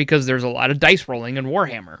Warhammer because there's a lot of dice rolling in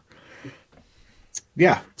Warhammer.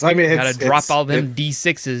 Yeah, so I mean, you gotta drop all them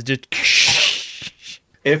D6s. Just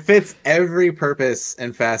it fits every purpose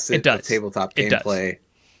and facet of tabletop gameplay.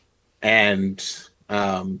 And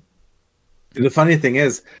the funny thing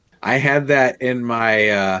is, I had that in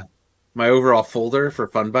my my overall folder for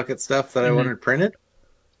Fun Bucket stuff that I wanted printed.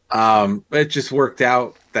 It just worked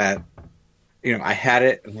out that, you know, I had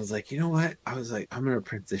it and I was like, you know what? I was like, I'm gonna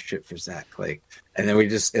print this shit for Zach. Like, and then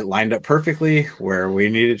it lined up perfectly where we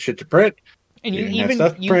needed shit to print. And you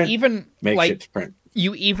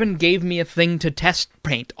even gave me a thing to test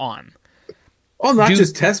paint on. Well, not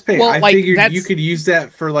just test paint. Well, I figured you could use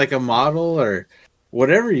that for like a model or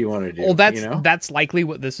whatever you want to do. Well, that's likely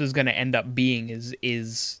what this is going to end up being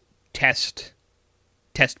is test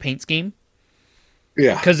paint scheme.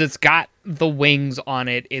 Yeah, because it's got the wings on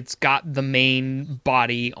it, it's got the main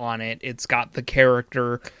body on it, it's got the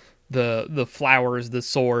character, the flowers, the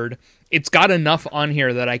sword. It's got enough on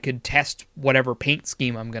here that I could test whatever paint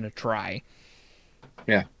scheme I'm going to try.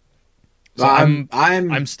 Yeah. So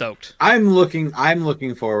I'm stoked. I'm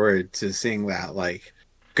looking forward to seeing that, like,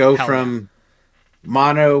 go from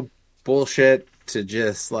mono bullshit to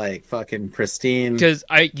just like fucking pristine. Because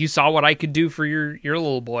you saw what I could do for your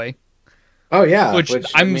little boy. Oh yeah, which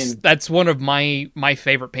that's one of my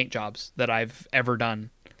favorite paint jobs that I've ever done.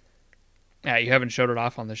 Yeah, you haven't showed it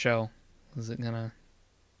off on the show. Is it gonna?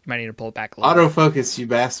 You might need to pull it back a little. Autofocus, you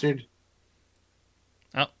bastard.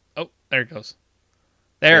 Oh, there it goes.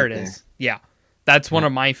 There it is. Yeah, that's one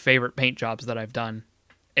of my favorite paint jobs that I've done.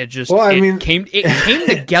 It just came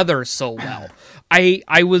together so well.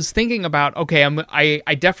 I was thinking about, okay,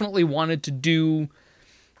 I definitely wanted to do,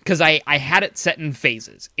 because I had it set in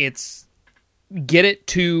phases. It's get it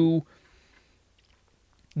to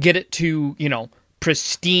you know,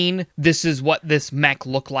 pristine. This is what this mech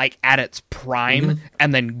looked like at its prime,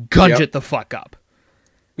 and then gunge it the fuck up.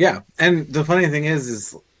 Yeah, and the funny thing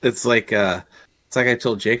is it's like I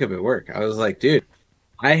told Jacob at work. I was like, dude,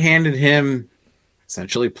 I handed him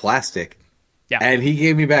essentially plastic. Yeah. And he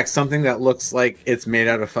gave me back something that looks like it's made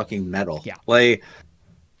out of fucking metal. Yeah. Like,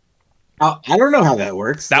 I don't know how that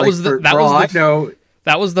works. That was the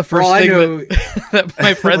first thing that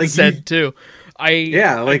my friend like said too.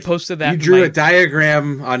 I posted that. You drew a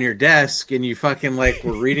diagram on your desk and you fucking like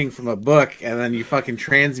were reading from a book and then you fucking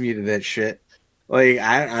transmuted that shit. Like,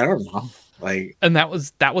 I don't know. Like, and that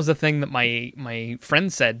was a thing that my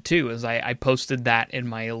friend said too, is I posted that in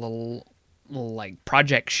my little like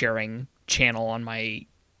project sharing channel on my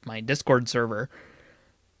Discord server,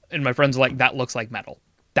 and my friend's like, that looks like metal.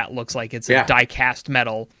 That looks like it's a die cast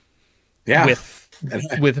metal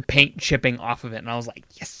with paint chipping off of it. And I was like,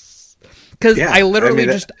 yes. Because I literally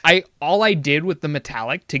all I did with the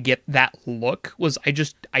metallic to get that look was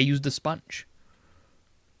I used a sponge.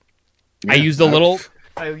 Yeah, I used a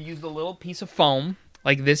little piece of foam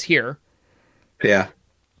like this here. Yeah.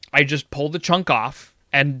 I just pulled a chunk off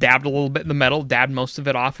and dabbed a little bit in the metal, dabbed most of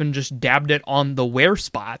it off, and just dabbed it on the wear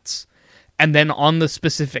spots. And then on the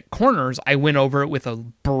specific corners, I went over it with a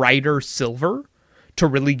brighter silver to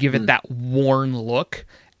really give it that worn look.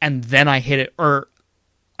 And then I hit it, or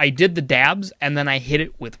I did the dabs, and then I hit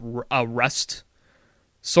it with a rust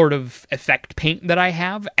sort of effect paint that I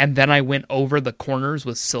have. And then I went over the corners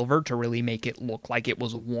with silver to really make it look like it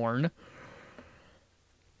was worn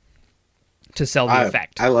to sell the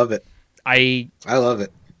effect. I love it. I love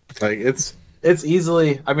it. Like, it's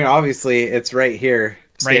easily, I mean, obviously it's right here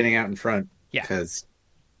standing out in front. Yeah. Because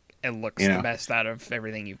it looks the best out of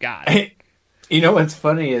everything you've got. You know what's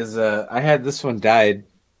funny is I had this one dyed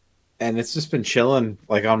and it's just been chilling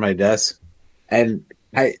like on my desk. And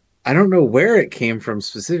I don't know where it came from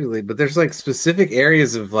specifically, but there's like specific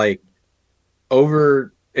areas of like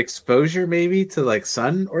overexposure maybe to like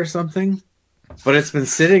sun or something. But it's been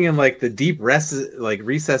sitting in like the deep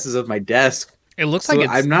recesses of my desk. It looks So like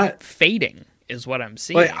it's I'm not fading, is what I'm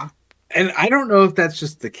seeing. like, and I don't know if that's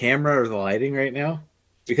just the camera or the lighting right now,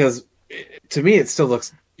 because to me it still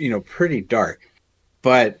looks, pretty dark.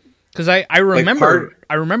 But because I remember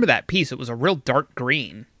that piece. It was a real dark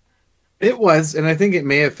green. it was, and I think it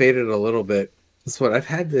may have faded a little bit. That's what I've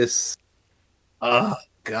had this. Oh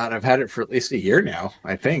God, I've had it for at least a year now,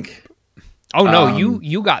 I think. Oh no,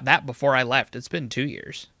 you got that before I left. It's been 2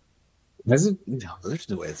 years. Has it? No, there's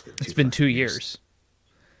no way it's been. It's been 2 years.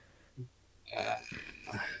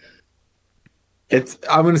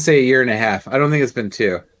 I'm going to say a year and a half. I don't think it's been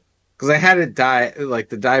 2, because I had it dye. Like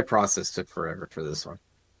the dye process took forever for this one,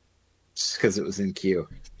 just because it was in queue.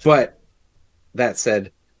 But that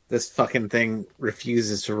said, this fucking thing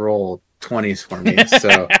refuses to roll 20s for me.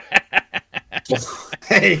 So,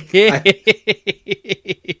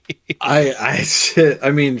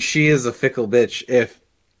 I mean, she is a fickle bitch. If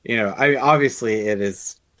obviously it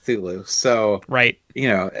is Cthulhu. So right,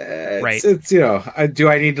 right. It's do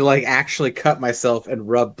I need to like actually cut myself and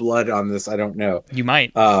rub blood on this? I don't know. You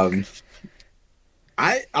might.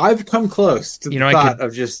 I've come close to the thought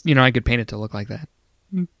of just I could paint it to look like that.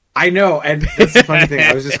 I know, and that's the funny thing.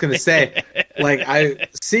 I was just gonna say,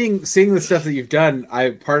 like, seeing the stuff that you've done,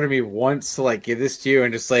 part of me wants to like give this to you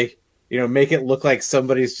and just like make it look like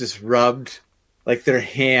somebody's just rubbed like their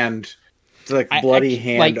hand, like bloody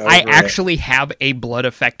hand. Like over I actually have a blood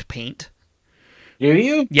effect paint. Do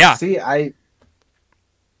you? Yeah. See,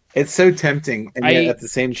 it's so tempting, and yet at the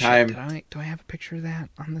same time, do I have a picture of that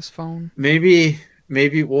on this phone?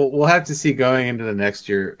 Maybe we'll have to see going into the next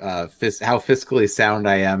year how fiscally sound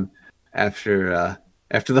I am after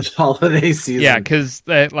the holiday season. Yeah, because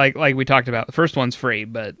like we talked about, the first one's free,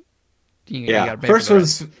 but you gotta pay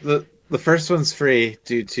the first one's free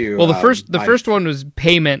due to the first one was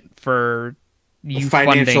payment for you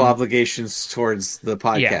financial funding obligations towards the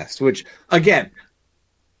podcast, which again,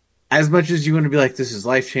 as much as you want to be like this is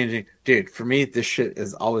life changing, dude, for me this shit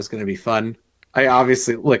is always going to be fun. I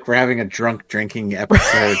obviously look. We're having a drunk drinking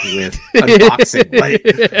episode with unboxing.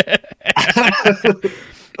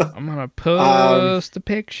 I'm gonna post a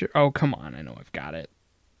picture. Oh come on! I know I've got it.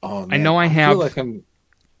 Oh, man. I know I have. Feel like I'm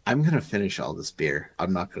gonna finish all this beer.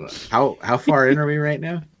 I'm not gonna. How far in are we right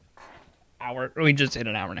now? Hour. We just hit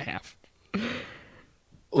an hour and a half.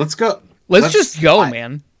 Let's go. Let's just go,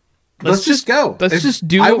 man. Let's just go. Let's just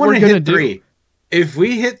do what we're gonna do. 3. If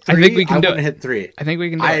we hit 3, I think we can do it. Hit 3. I think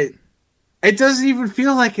we can do it. It doesn't even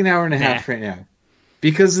feel like an hour and a half right now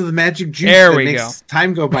because of the magic juice that makes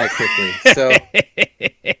time go by quickly. So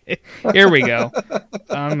here we go.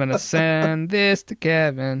 I'm gonna send this to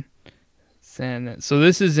Kevin. Send it. So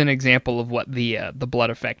this is an example of what the blood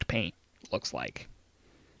effect paint looks like.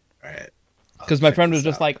 All right. Because my friend was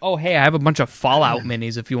just like, "Oh, hey, I have a bunch of Fallout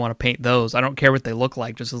minis. If you want to paint those, I don't care what they look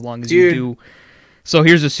like, just as long as you do." So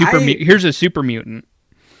here's a super mutant.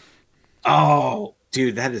 Oh,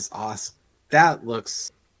 dude, that is awesome. That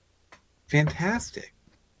looks fantastic.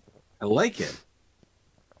 I like it.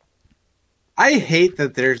 I hate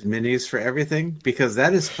that there's minis for everything because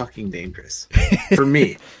that is fucking dangerous for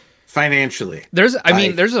me financially. There's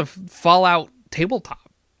a Fallout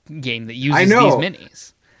tabletop game that uses these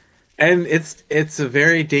minis. And it's a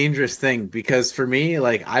very dangerous thing because for me,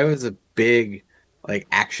 like I was a big like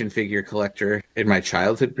action figure collector in my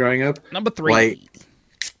childhood growing up. Number 3. Like,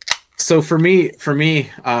 so for me,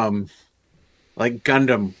 like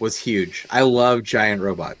Gundam was huge. I love giant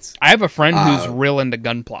robots. I have a friend who's real into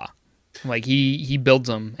Gunpla. Like he builds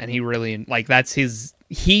them, and he really like that's his.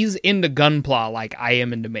 He's into Gunpla like I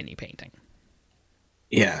am into mini painting.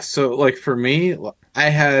 Yeah, so like for me, I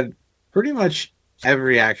had pretty much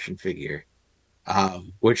every action figure,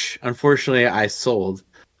 which unfortunately I sold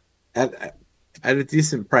at a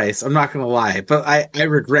decent price. I'm not gonna lie, but I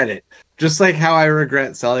regret it. Just like how I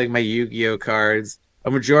regret selling my Yu-Gi-Oh cards, a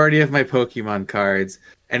majority of my Pokemon cards,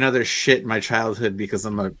 and other shit in my childhood because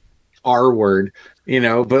I'm a R word,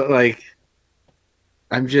 but like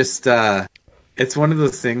I'm just it's one of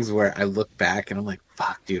those things where I look back and I'm like,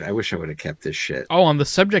 fuck, dude, I wish I would have kept this shit. Oh, on the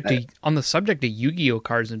subject of Yu-Gi-Oh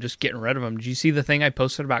cards and just getting rid of them, did you see the thing I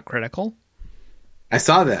posted about Critical? I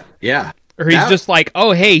saw that. Yeah. Or he's just like,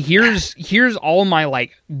 "Oh, hey, here's all my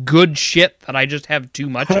like good shit that I just have too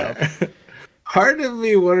much of." Part of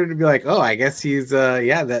me wanted to be like, "Oh, I guess he's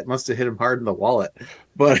that must have hit him hard in the wallet."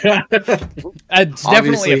 But it's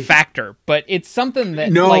definitely a factor, but it's something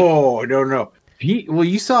that No.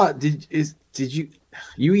 You saw did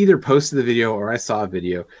you either posted the video or I saw a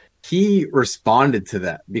video. He responded to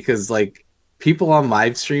that because like people on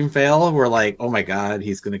live stream fail were like, oh my God,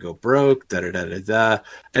 he's going to go broke, da da da da da.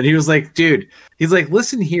 And he was like, dude, he's like,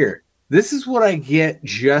 listen here. This is what I get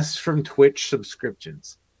just from Twitch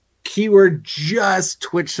subscriptions. Keyword, just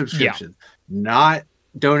Twitch subscriptions, not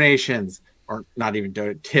donations or not even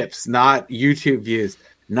tips, not YouTube views,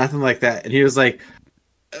 nothing like that. And he was like,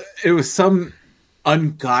 it was some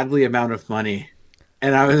ungodly amount of money.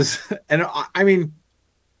 And I mean,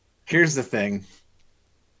 here's the thing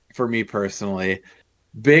for me personally,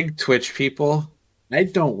 big Twitch people, I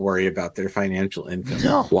don't worry about their financial income.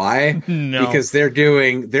 No. Why? No. Because they're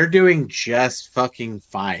doing just fucking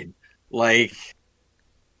fine. Like,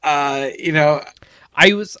 you know,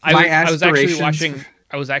 I was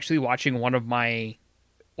actually watching one of my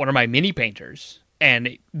mini painters,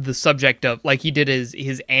 and the subject of, like, he did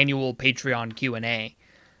his annual Patreon Q&A,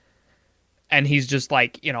 and he's just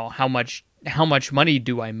like, you know, how much money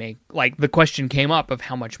do I make? Like, the question came up of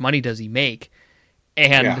how much money does he make,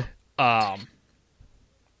 and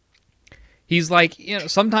he's like, you know,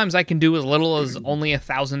 sometimes I can do as little as only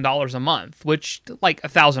 $1,000 a month, which, like,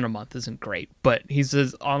 1,000 a month isn't great. But he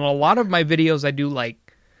says, on a lot of my videos, I do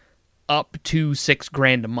like up to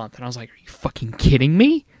 $6,000 a month, and I was like, are you fucking kidding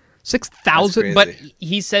me? 6,000? But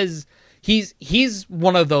he says he's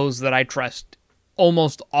one of those that I trust.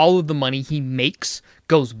 Almost all of the money he makes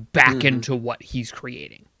goes back into what he's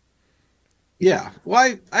creating. Yeah,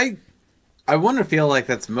 well, I want to feel like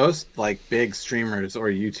that's most like big streamers or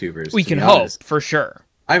YouTubers. We can hope, for sure.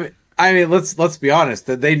 I mean, let's be honest.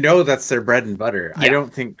 That they know that's their bread and butter. Yeah. I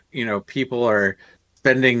don't think, you know, people are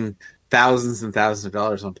spending thousands and thousands of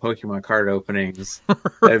dollars on Pokemon card openings. Right.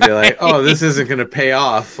 They'd be like, "Oh, this isn't going to pay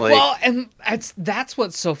off." Like, well, and that's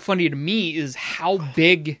what's so funny to me is how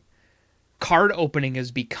big card opening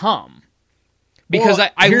has become. Because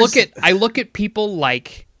I look at people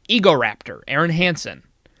like Egoraptor, Aaron Hansen,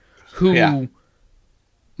 who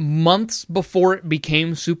months before it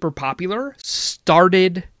became super popular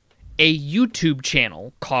started a YouTube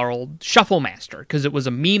channel called Shufflemaster, because it was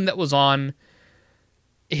a meme that was on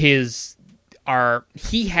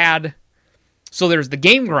so there's the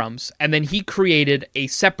Game Grumps, and then he created a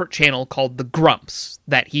separate channel called the Grumps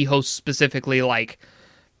that he hosts specifically, like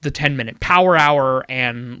the 10-minute Power Hour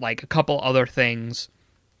and like a couple other things,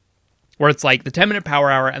 where it's like the 10-minute Power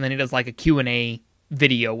Hour, and then he does like a Q&A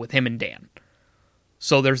video with him and Dan.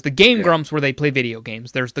 So there's the Game Grumps where they play video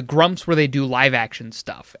games. There's the Grumps where they do live action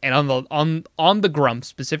stuff. And on the Grumps,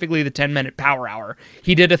 specifically the 10-minute Power Hour,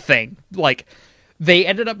 he did a thing. Like, they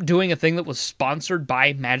ended up doing a thing that was sponsored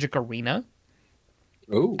by Magic Arena.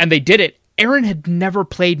 Ooh. And they did it. Aaron had never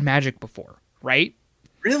played Magic before, right?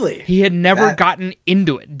 Really? He had never gotten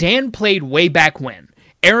into it. Dan played way back when.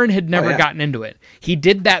 Aaron had never gotten into it. He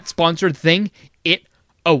did that sponsored thing. It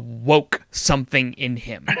awoke something in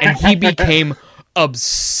him, and he became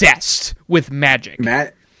obsessed with Magic.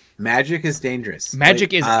 Magic is dangerous.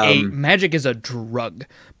 Magic is a drug.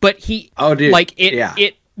 But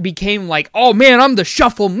it became like, oh man, I'm the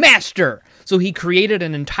Shuffle Master. So he created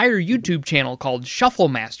an entire YouTube channel called Shuffle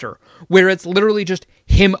Master, where it's literally just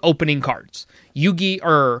him opening cards. Yu-Gi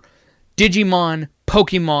or Digimon,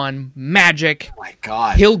 Pokemon, Magic. Oh my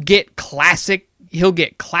God. He'll get classic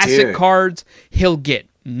cards. He'll get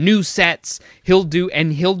new sets. He'll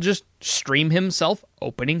just stream himself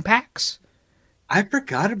opening packs. I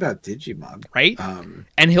forgot about Digimon. Right?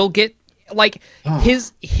 And he'll get like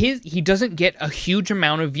he doesn't get a huge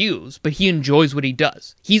amount of views, but he enjoys what he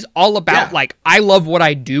does. He's all about like, I love what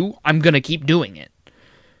I do. I'm going to keep doing it.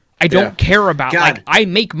 I don't care about like, I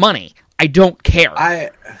make money. I don't care.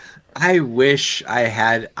 I wish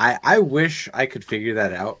I wish I could figure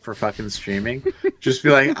that out for fucking streaming. Just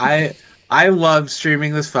be like, I love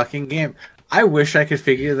streaming this fucking game. I wish I could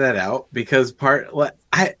figure that out because all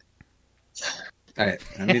right,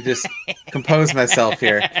 let me just compose myself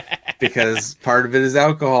here because part of it is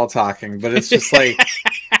alcohol talking, but it's just like,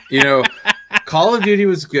 you know, Call of Duty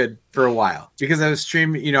was good for a while because I was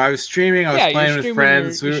streaming, I was playing with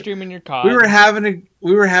friends. You're streaming your COD. We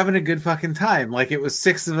were having a good fucking time. Like, it was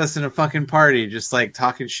 6 of us in a fucking party, just like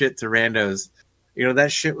talking shit to randos.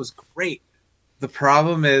 That shit was great. The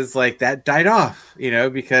problem is, like, that died off,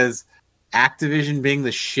 because Activision, being the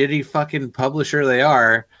shitty fucking publisher they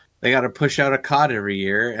are, they got to push out a COD every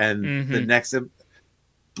year, and the next...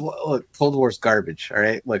 Look, Cold War's garbage, all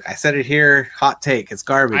right? Look, I said it here, hot take, it's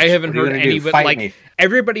garbage. I haven't heard any, but like,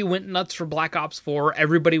 everybody went nuts for Black Ops 4,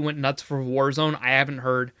 everybody went nuts for Warzone. I haven't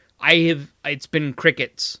heard. It's been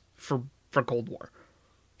crickets for Cold War.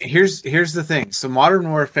 Here's the thing. So Modern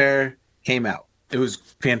Warfare came out. It was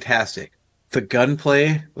fantastic. The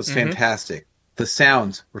gunplay was fantastic. The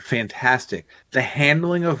sounds were fantastic. The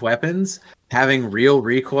handling of weapons, having real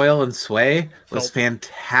recoil and sway, was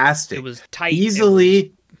fantastic. It was tight.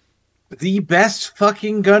 Easily the best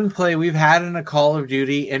fucking gunplay we've had in a Call of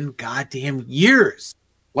Duty in goddamn years.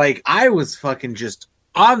 Like, I was fucking just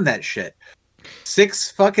on that shit.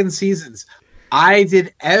 6 fucking seasons. I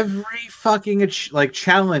did every fucking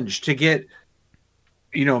challenge to get,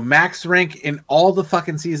 max rank in all the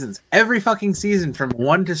fucking seasons. Every fucking season from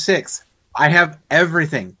 1 to 6. I have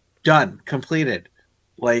everything done, completed.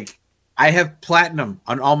 Like, I have platinum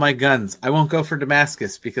on all my guns. I won't go for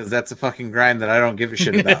Damascus because that's a fucking grind that I don't give a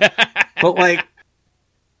shit about.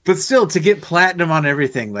 But still, to get platinum on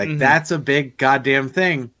everything, that's a big goddamn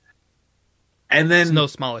thing. And then it's no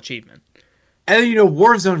small achievement. And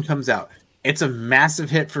Warzone comes out. It's a massive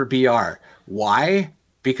hit for BR. Why?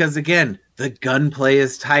 Because again, the gunplay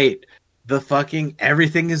is tight. The fucking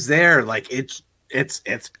everything is there. Like it's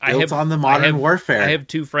built on the Modern Warfare. I have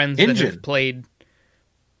 2 friends that have played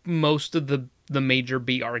most of the major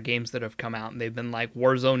BR games that have come out, and they've been like,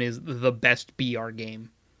 Warzone is the best BR game.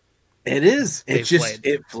 It is.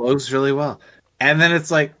 It flows really well. And then it's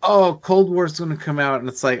like, oh, Cold War's going to come out, and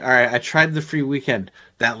it's like, all right, I tried the free weekend.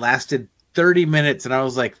 That lasted 30 minutes, and I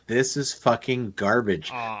was like, this is fucking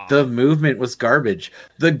garbage. The movement was garbage.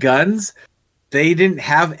 The guns, they didn't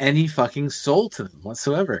have any fucking soul to them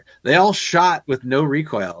whatsoever. They all shot with no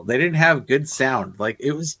recoil. They didn't have good sound. Like,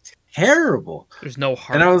 it was terrible. There's no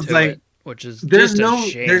heart and I was to like, it, which is just a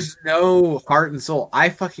shame. There's no heart and soul. I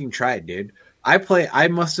fucking tried, dude. I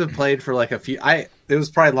must have played for like it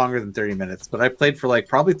was probably longer than 30 minutes, but I played for like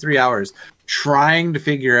probably 3 hours trying to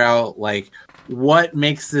figure out like what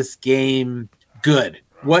makes this game good.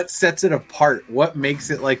 What sets it apart? What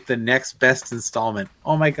makes it like the next best installment?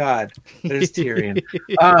 Oh my god, there's Tyrion.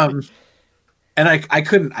 And I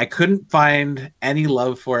couldn't find any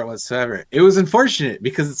love for it whatsoever. It was unfortunate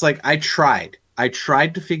because it's like I tried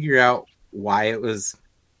to figure out why it was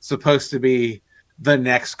supposed to be the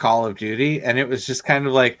next Call of Duty, and it was just kind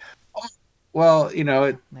of like, oh, well,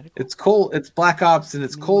 it's cold, it's Black Ops and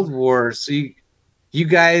it's Cold War, so you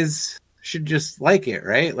guys should just like it,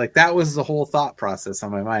 right? Like that was the whole thought process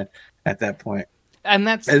on my mind at that point. And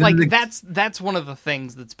that's that's one of the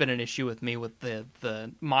things that's been an issue with me with the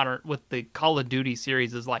Call of Duty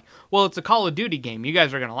series is like, well, it's a Call of Duty game. You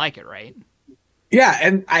guys are gonna like it, right? Yeah,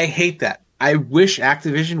 and I hate that. I wish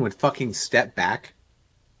Activision would fucking step back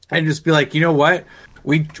and just be like, you know what?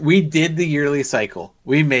 We did the yearly cycle.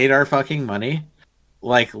 We made our fucking money.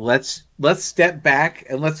 Like let's step back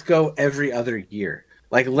and let's go every other year.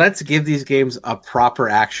 Like, let's give these games a proper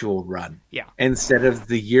actual run. Yeah. Instead of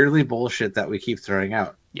the yearly bullshit that we keep throwing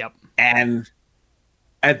out. Yep. And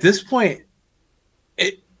at this point,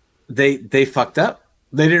 they fucked up.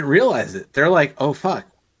 They didn't realize it. They're like, oh, fuck.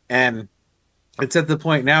 And it's at the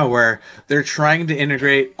point now where they're trying to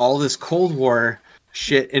integrate all this Cold War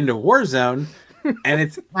shit into Warzone, and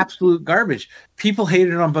it's absolute garbage. People hate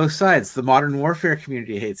it on both sides. The Modern Warfare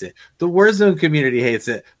community hates it. The Warzone community hates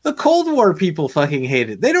it. The Cold War people fucking hate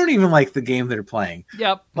it. They don't even like the game they're playing.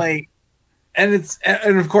 Yep. And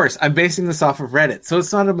of course, I'm basing this off of Reddit, so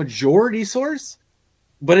it's not a majority source,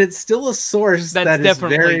 but it's still a source that is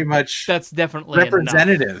very much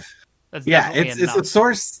representative. It's a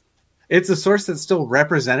source. It's a source that's still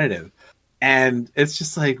representative, and it's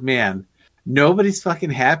just like, man, nobody's fucking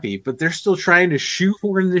happy, but they're still trying to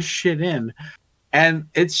shoehorn this shit in. And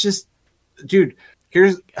it's just, dude,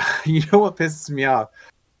 you know what pisses me off?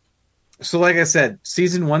 So like I said,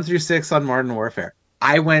 season 1 through 6 on Modern Warfare,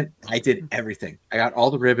 I did everything. I got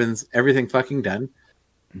all the ribbons, everything fucking done.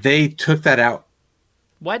 They took that out.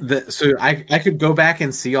 What? So I could go back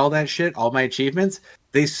and see all that shit, all my achievements.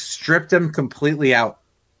 They stripped them completely out.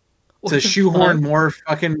 To shoehorn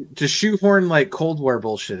like Cold War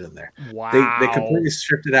bullshit in there. Wow. They completely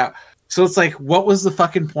stripped it out. So it's like, what was the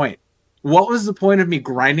fucking point? What was the point of me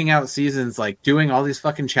grinding out seasons, like doing all these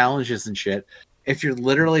fucking challenges and shit, if you're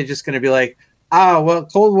literally just going to be like, oh, well,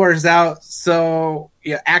 Cold War's out, so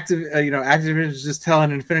yeah, Activision's just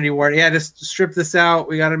telling Infinity Ward, yeah, just strip this out.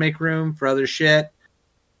 We got to make room for other shit.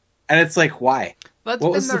 And it's like, why? That's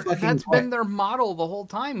been their model the whole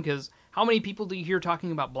time, because how many people do you hear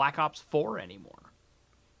talking about Black Ops 4 anymore?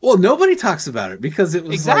 Well, nobody talks about it because it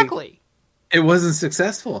was exactly. It wasn't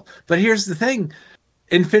successful. But here's the thing.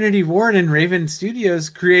 Infinity Ward and Raven Studios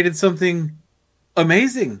created something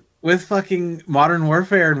amazing with fucking Modern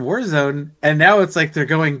Warfare and Warzone, and now it's like they're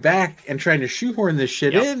going back and trying to shoehorn this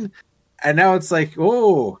shit in, and now it's like,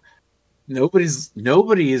 oh,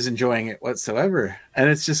 nobody is enjoying it whatsoever. And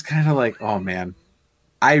it's just kind of like, oh man,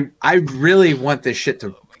 I really want this shit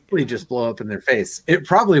to probably just blow up in their face. It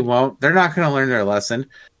probably won't. They're not going to learn their lesson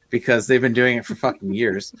because they've been doing it for fucking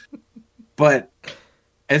years. But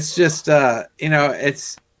it's just,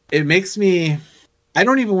 it makes me, I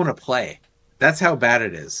don't even want to play. That's how bad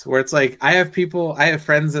it is. Where it's like, I have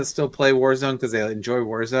friends that still play Warzone because they enjoy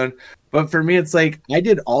Warzone. But for me, it's like, I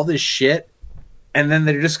did all this shit and then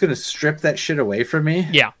they're just going to strip that shit away from me.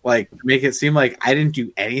 Yeah. Like, make it seem like I didn't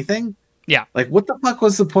do anything. Yeah. Like, what the fuck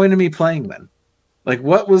was the point of me playing then? Like,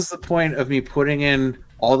 what was the point of me putting in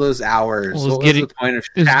all those hours? What was the point of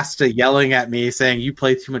Shasta yelling at me saying, you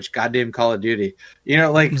play too much goddamn Call of Duty? You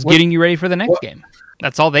know, like... It's getting you ready for the next game.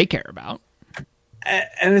 That's all they care about.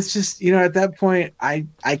 And it's just, you know, at that point, I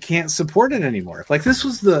can't support it anymore. Like, this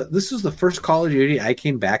was the first Call of Duty I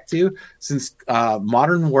came back to since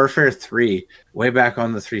Modern Warfare 3, way back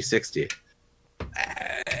on the 360.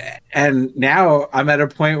 And now I'm at a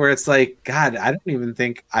point where it's like, God, I don't even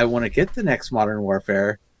think I want to get the next Modern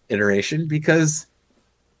Warfare iteration because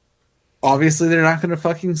obviously they're not going to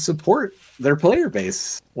fucking support their player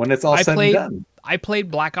base when it's all said and done. I played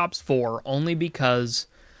Black Ops 4 only because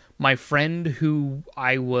my friend who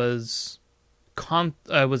I was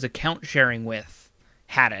account sharing with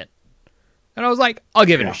had it. And I was like, I'll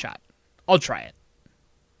give it a shot. I'll try it.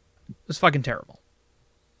 It was fucking terrible.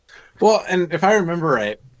 Well, and if I remember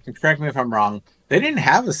right, correct me if I'm wrong, they didn't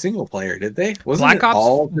have a single player, did they? Black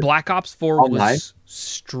Ops 4 was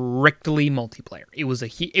strictly multiplayer. It was a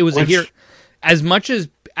hero. As much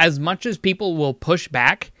as people will push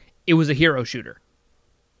back, it was a hero shooter.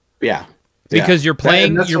 Yeah. Because you're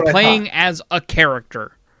playing as a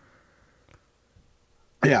character.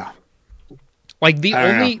 Yeah. Like the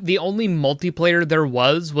only multiplayer there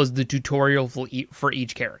was the tutorial for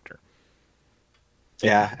each character.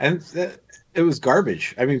 Yeah, and it was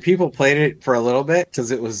garbage. I mean, people played it for a little bit because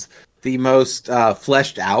it was the most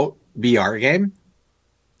fleshed out BR game.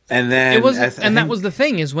 And then it was, that was the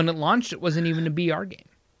thing, is when it launched, it wasn't even a BR game.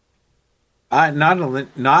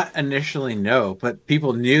 Not initially, no, but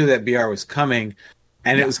people knew that BR was coming,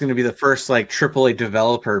 and it was going to be the first like AAA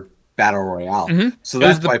developer battle royale. Mm-hmm. So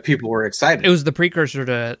that's why people were excited. It was the precursor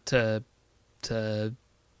to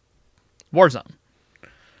Warzone.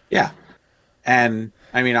 Yeah, and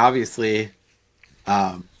I mean, obviously,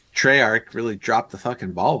 Treyarch really dropped the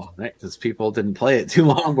fucking ball on it because people didn't play it too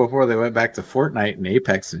long before they went back to Fortnite and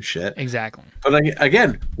Apex and shit. Exactly. But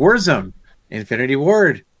again, Warzone, Infinity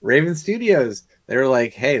Ward, Raven Studios, they were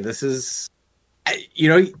like, hey, this is,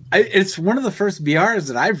 it's one of the first BRs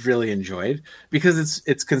that I've really enjoyed because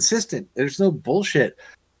it's consistent. There's no bullshit.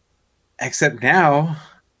 Except now,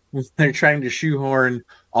 when they're trying to shoehorn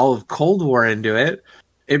all of Cold War into it,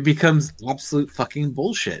 it becomes absolute fucking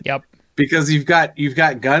bullshit. Yep. Because you've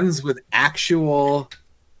got guns with actual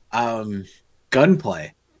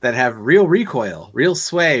gunplay that have real recoil, real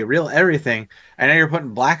sway, real everything. And now you're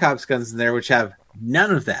putting Black Ops guns in there which have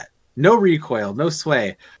none of that. No recoil, no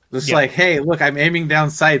sway. Just like, hey, look, I'm aiming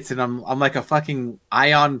down sights and I'm like a fucking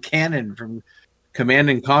ion cannon from Command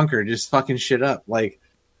and Conquer, just fucking shit up. Like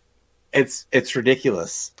it's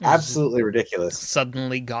ridiculous. Absolutely ridiculous.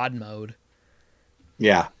 Suddenly God mode.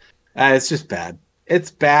 Yeah. It's just bad.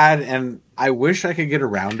 It's bad, and I wish I could get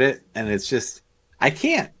around it, and it's just I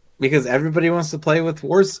can't because everybody wants to play with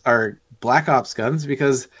Black Ops guns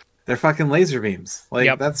because they're fucking laser beams.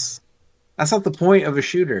 Like that's not the point of a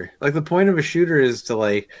shooter. Like the point of a shooter is to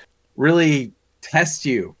like really test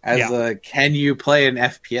you as a can you play an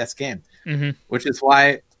FPS game, which is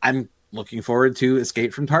why I'm looking forward to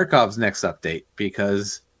Escape from Tarkov's next update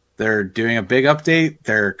because they're doing a big update.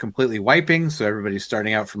 They're completely wiping, so everybody's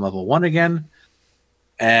starting out from level 1 again.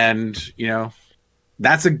 And,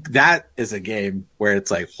 that is a game where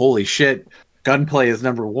it's like, holy shit, gunplay is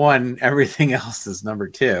number 1, everything else is number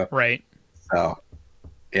 2. Right. So,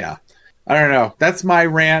 yeah. I don't know. That's my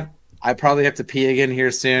rant. I probably have to pee again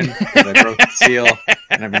here soon because I broke the seal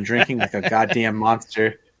and I've been drinking like a goddamn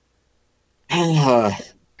monster.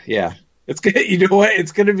 Yeah. It's good. You know what?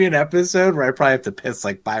 It's going to be an episode where I probably have to piss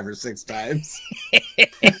like 5 or 6 times.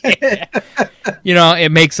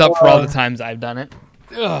 It makes up for all the times I've done it.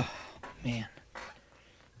 Ugh, man.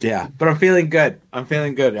 Yeah, but I'm feeling good.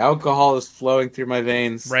 Alcohol is flowing through my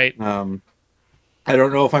veins. Right. I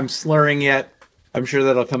don't know if I'm slurring yet. I'm sure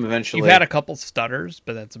that'll come eventually. You've had a couple stutters,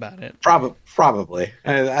 but that's about it. Probably.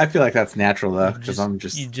 I feel like that's natural though,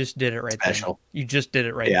 because you just did it right special. Then. You just did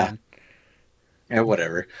it right then. Yeah,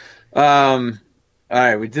 whatever. All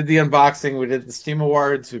right, we did the unboxing. We did the Steam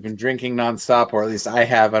Awards. We've been drinking nonstop, or at least I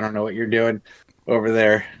have. I don't know what you're doing over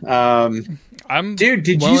there. I'm did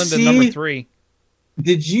well you into see number 3?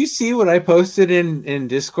 Did you see what I posted in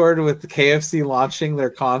Discord with the KFC launching their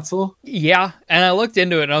console? Yeah, and I looked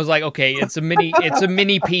into it and I was like, okay, it's a mini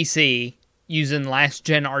PC using last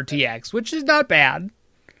gen RTX, which is not bad.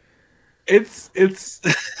 It's it's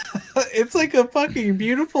like a fucking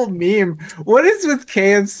beautiful meme. What is with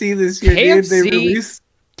KFC this year, dude? They released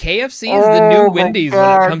KFC is the new Wendy's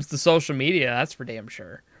when it comes to social media. That's for damn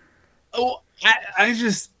sure. Oh,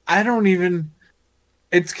 I don't even.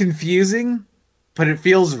 It's confusing, but it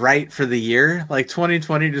feels right for the year. Like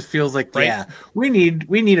 2020 just feels like, right? Yeah, we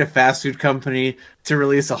need a fast food company to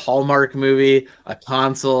release a Hallmark movie, a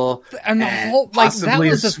console, and the whole like that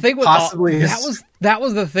was the thing with that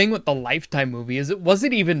was the thing with the Lifetime movie is it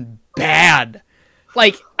wasn't even bad.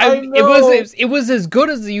 Like it was as good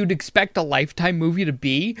as you'd expect a Lifetime movie to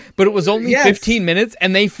be, but it was only 15 minutes,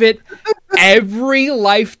 and they fit every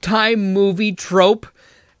Lifetime movie trope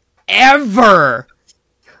ever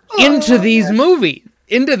into these movies,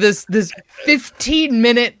 into this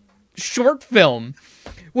 15-minute short film,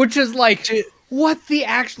 which is like, what the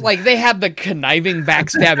actual, like, they had the conniving,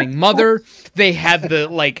 backstabbing mother, they had the,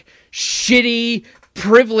 like, shitty,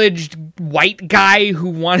 privileged white guy who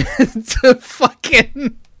wanted to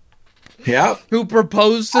fucking... Yeah. Who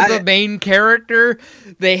proposed to the main character.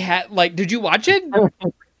 They had, like, did you watch it?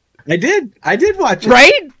 I did watch it.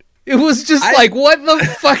 Right? It was just like, what the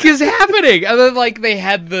fuck is happening? And then, like, they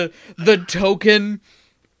had the token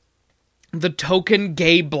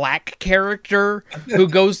gay black character who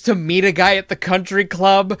goes to meet a guy at the country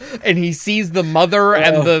club, and he sees the mother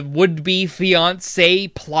and the would-be fiance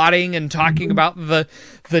plotting and talking about the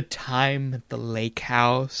time at the lake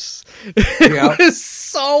house. It was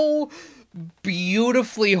so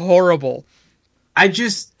beautifully horrible.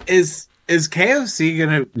 Is KFC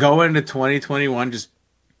gonna go into 2021 just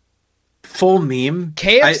full meme?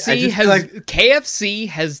 KFC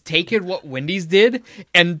has taken what Wendy's did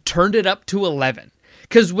and turned it up to 11.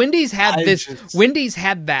 Because Wendy's had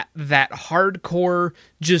that hardcore,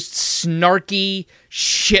 just snarky,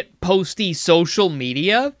 shit posty social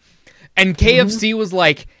media, and KFC was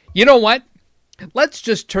like, you know what? Let's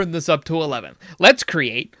just turn this up to 11. Let's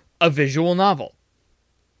create a visual novel.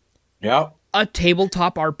 Yep. A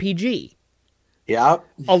tabletop RPG. Yep.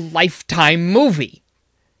 A Lifetime movie.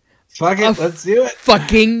 Fuck it, let's do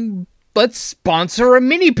it. Let's sponsor a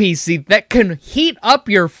mini PC that can heat up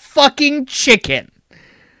your fucking chicken.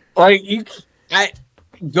 Like,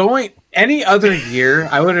 any other year,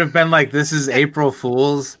 I would have been like, this is April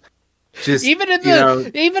Fool's. Just even in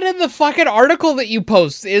the fucking article that you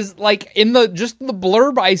post is like in the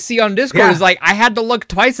blurb I see on Discord is like, I had to look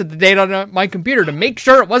twice at the date on my computer to make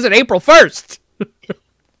sure it wasn't April 1st.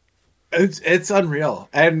 It's unreal,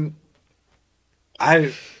 and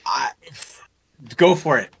I go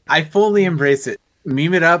for it. I fully embrace it.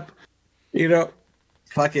 Meme it up,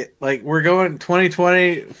 fuck it. Like, we're going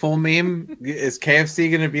 2020 full meme. Is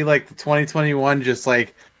KFC gonna be like the 2021 just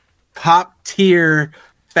like top tier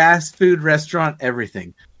fast food restaurant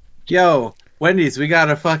everything? Yo, Wendy's, we got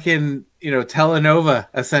a fucking telenova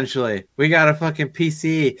essentially. We got a fucking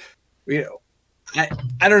PC.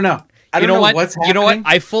 I don't know. I don't know what's happening. You know what?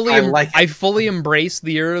 I fully embrace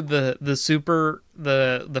the year of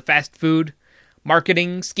the fast food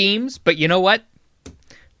marketing schemes, but you know what?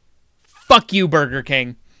 Fuck you, Burger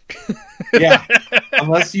King. Yeah.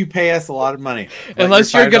 Unless you pay us a lot of money.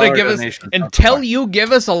 Unless you're going to give us until you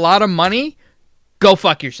give us a lot of money, go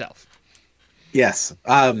fuck yourself. Yes.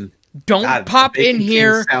 Don't pop in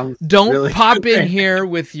here. Don't really pop in here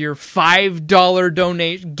with your $5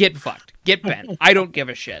 donation. Get fucked. Get bent. I don't give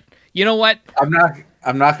a shit. You know what? I'm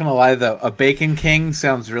not gonna lie though. A Bacon King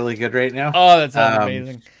sounds really good right now. Oh, that sounds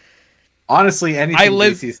amazing. Honestly, anything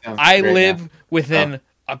I live within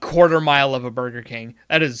a quarter mile of a Burger King.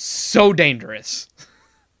 That is so dangerous.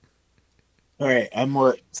 All right, I'm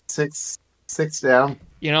what, six down.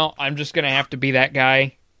 I'm just gonna have to be that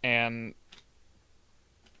guy. And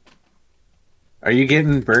are you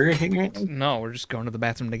getting Burger King right now? No, we're just going to the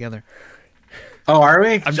bathroom together. Oh, are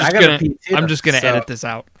we? I'm just gonna edit this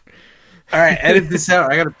out. All right, edit this out.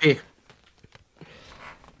 I gotta pee.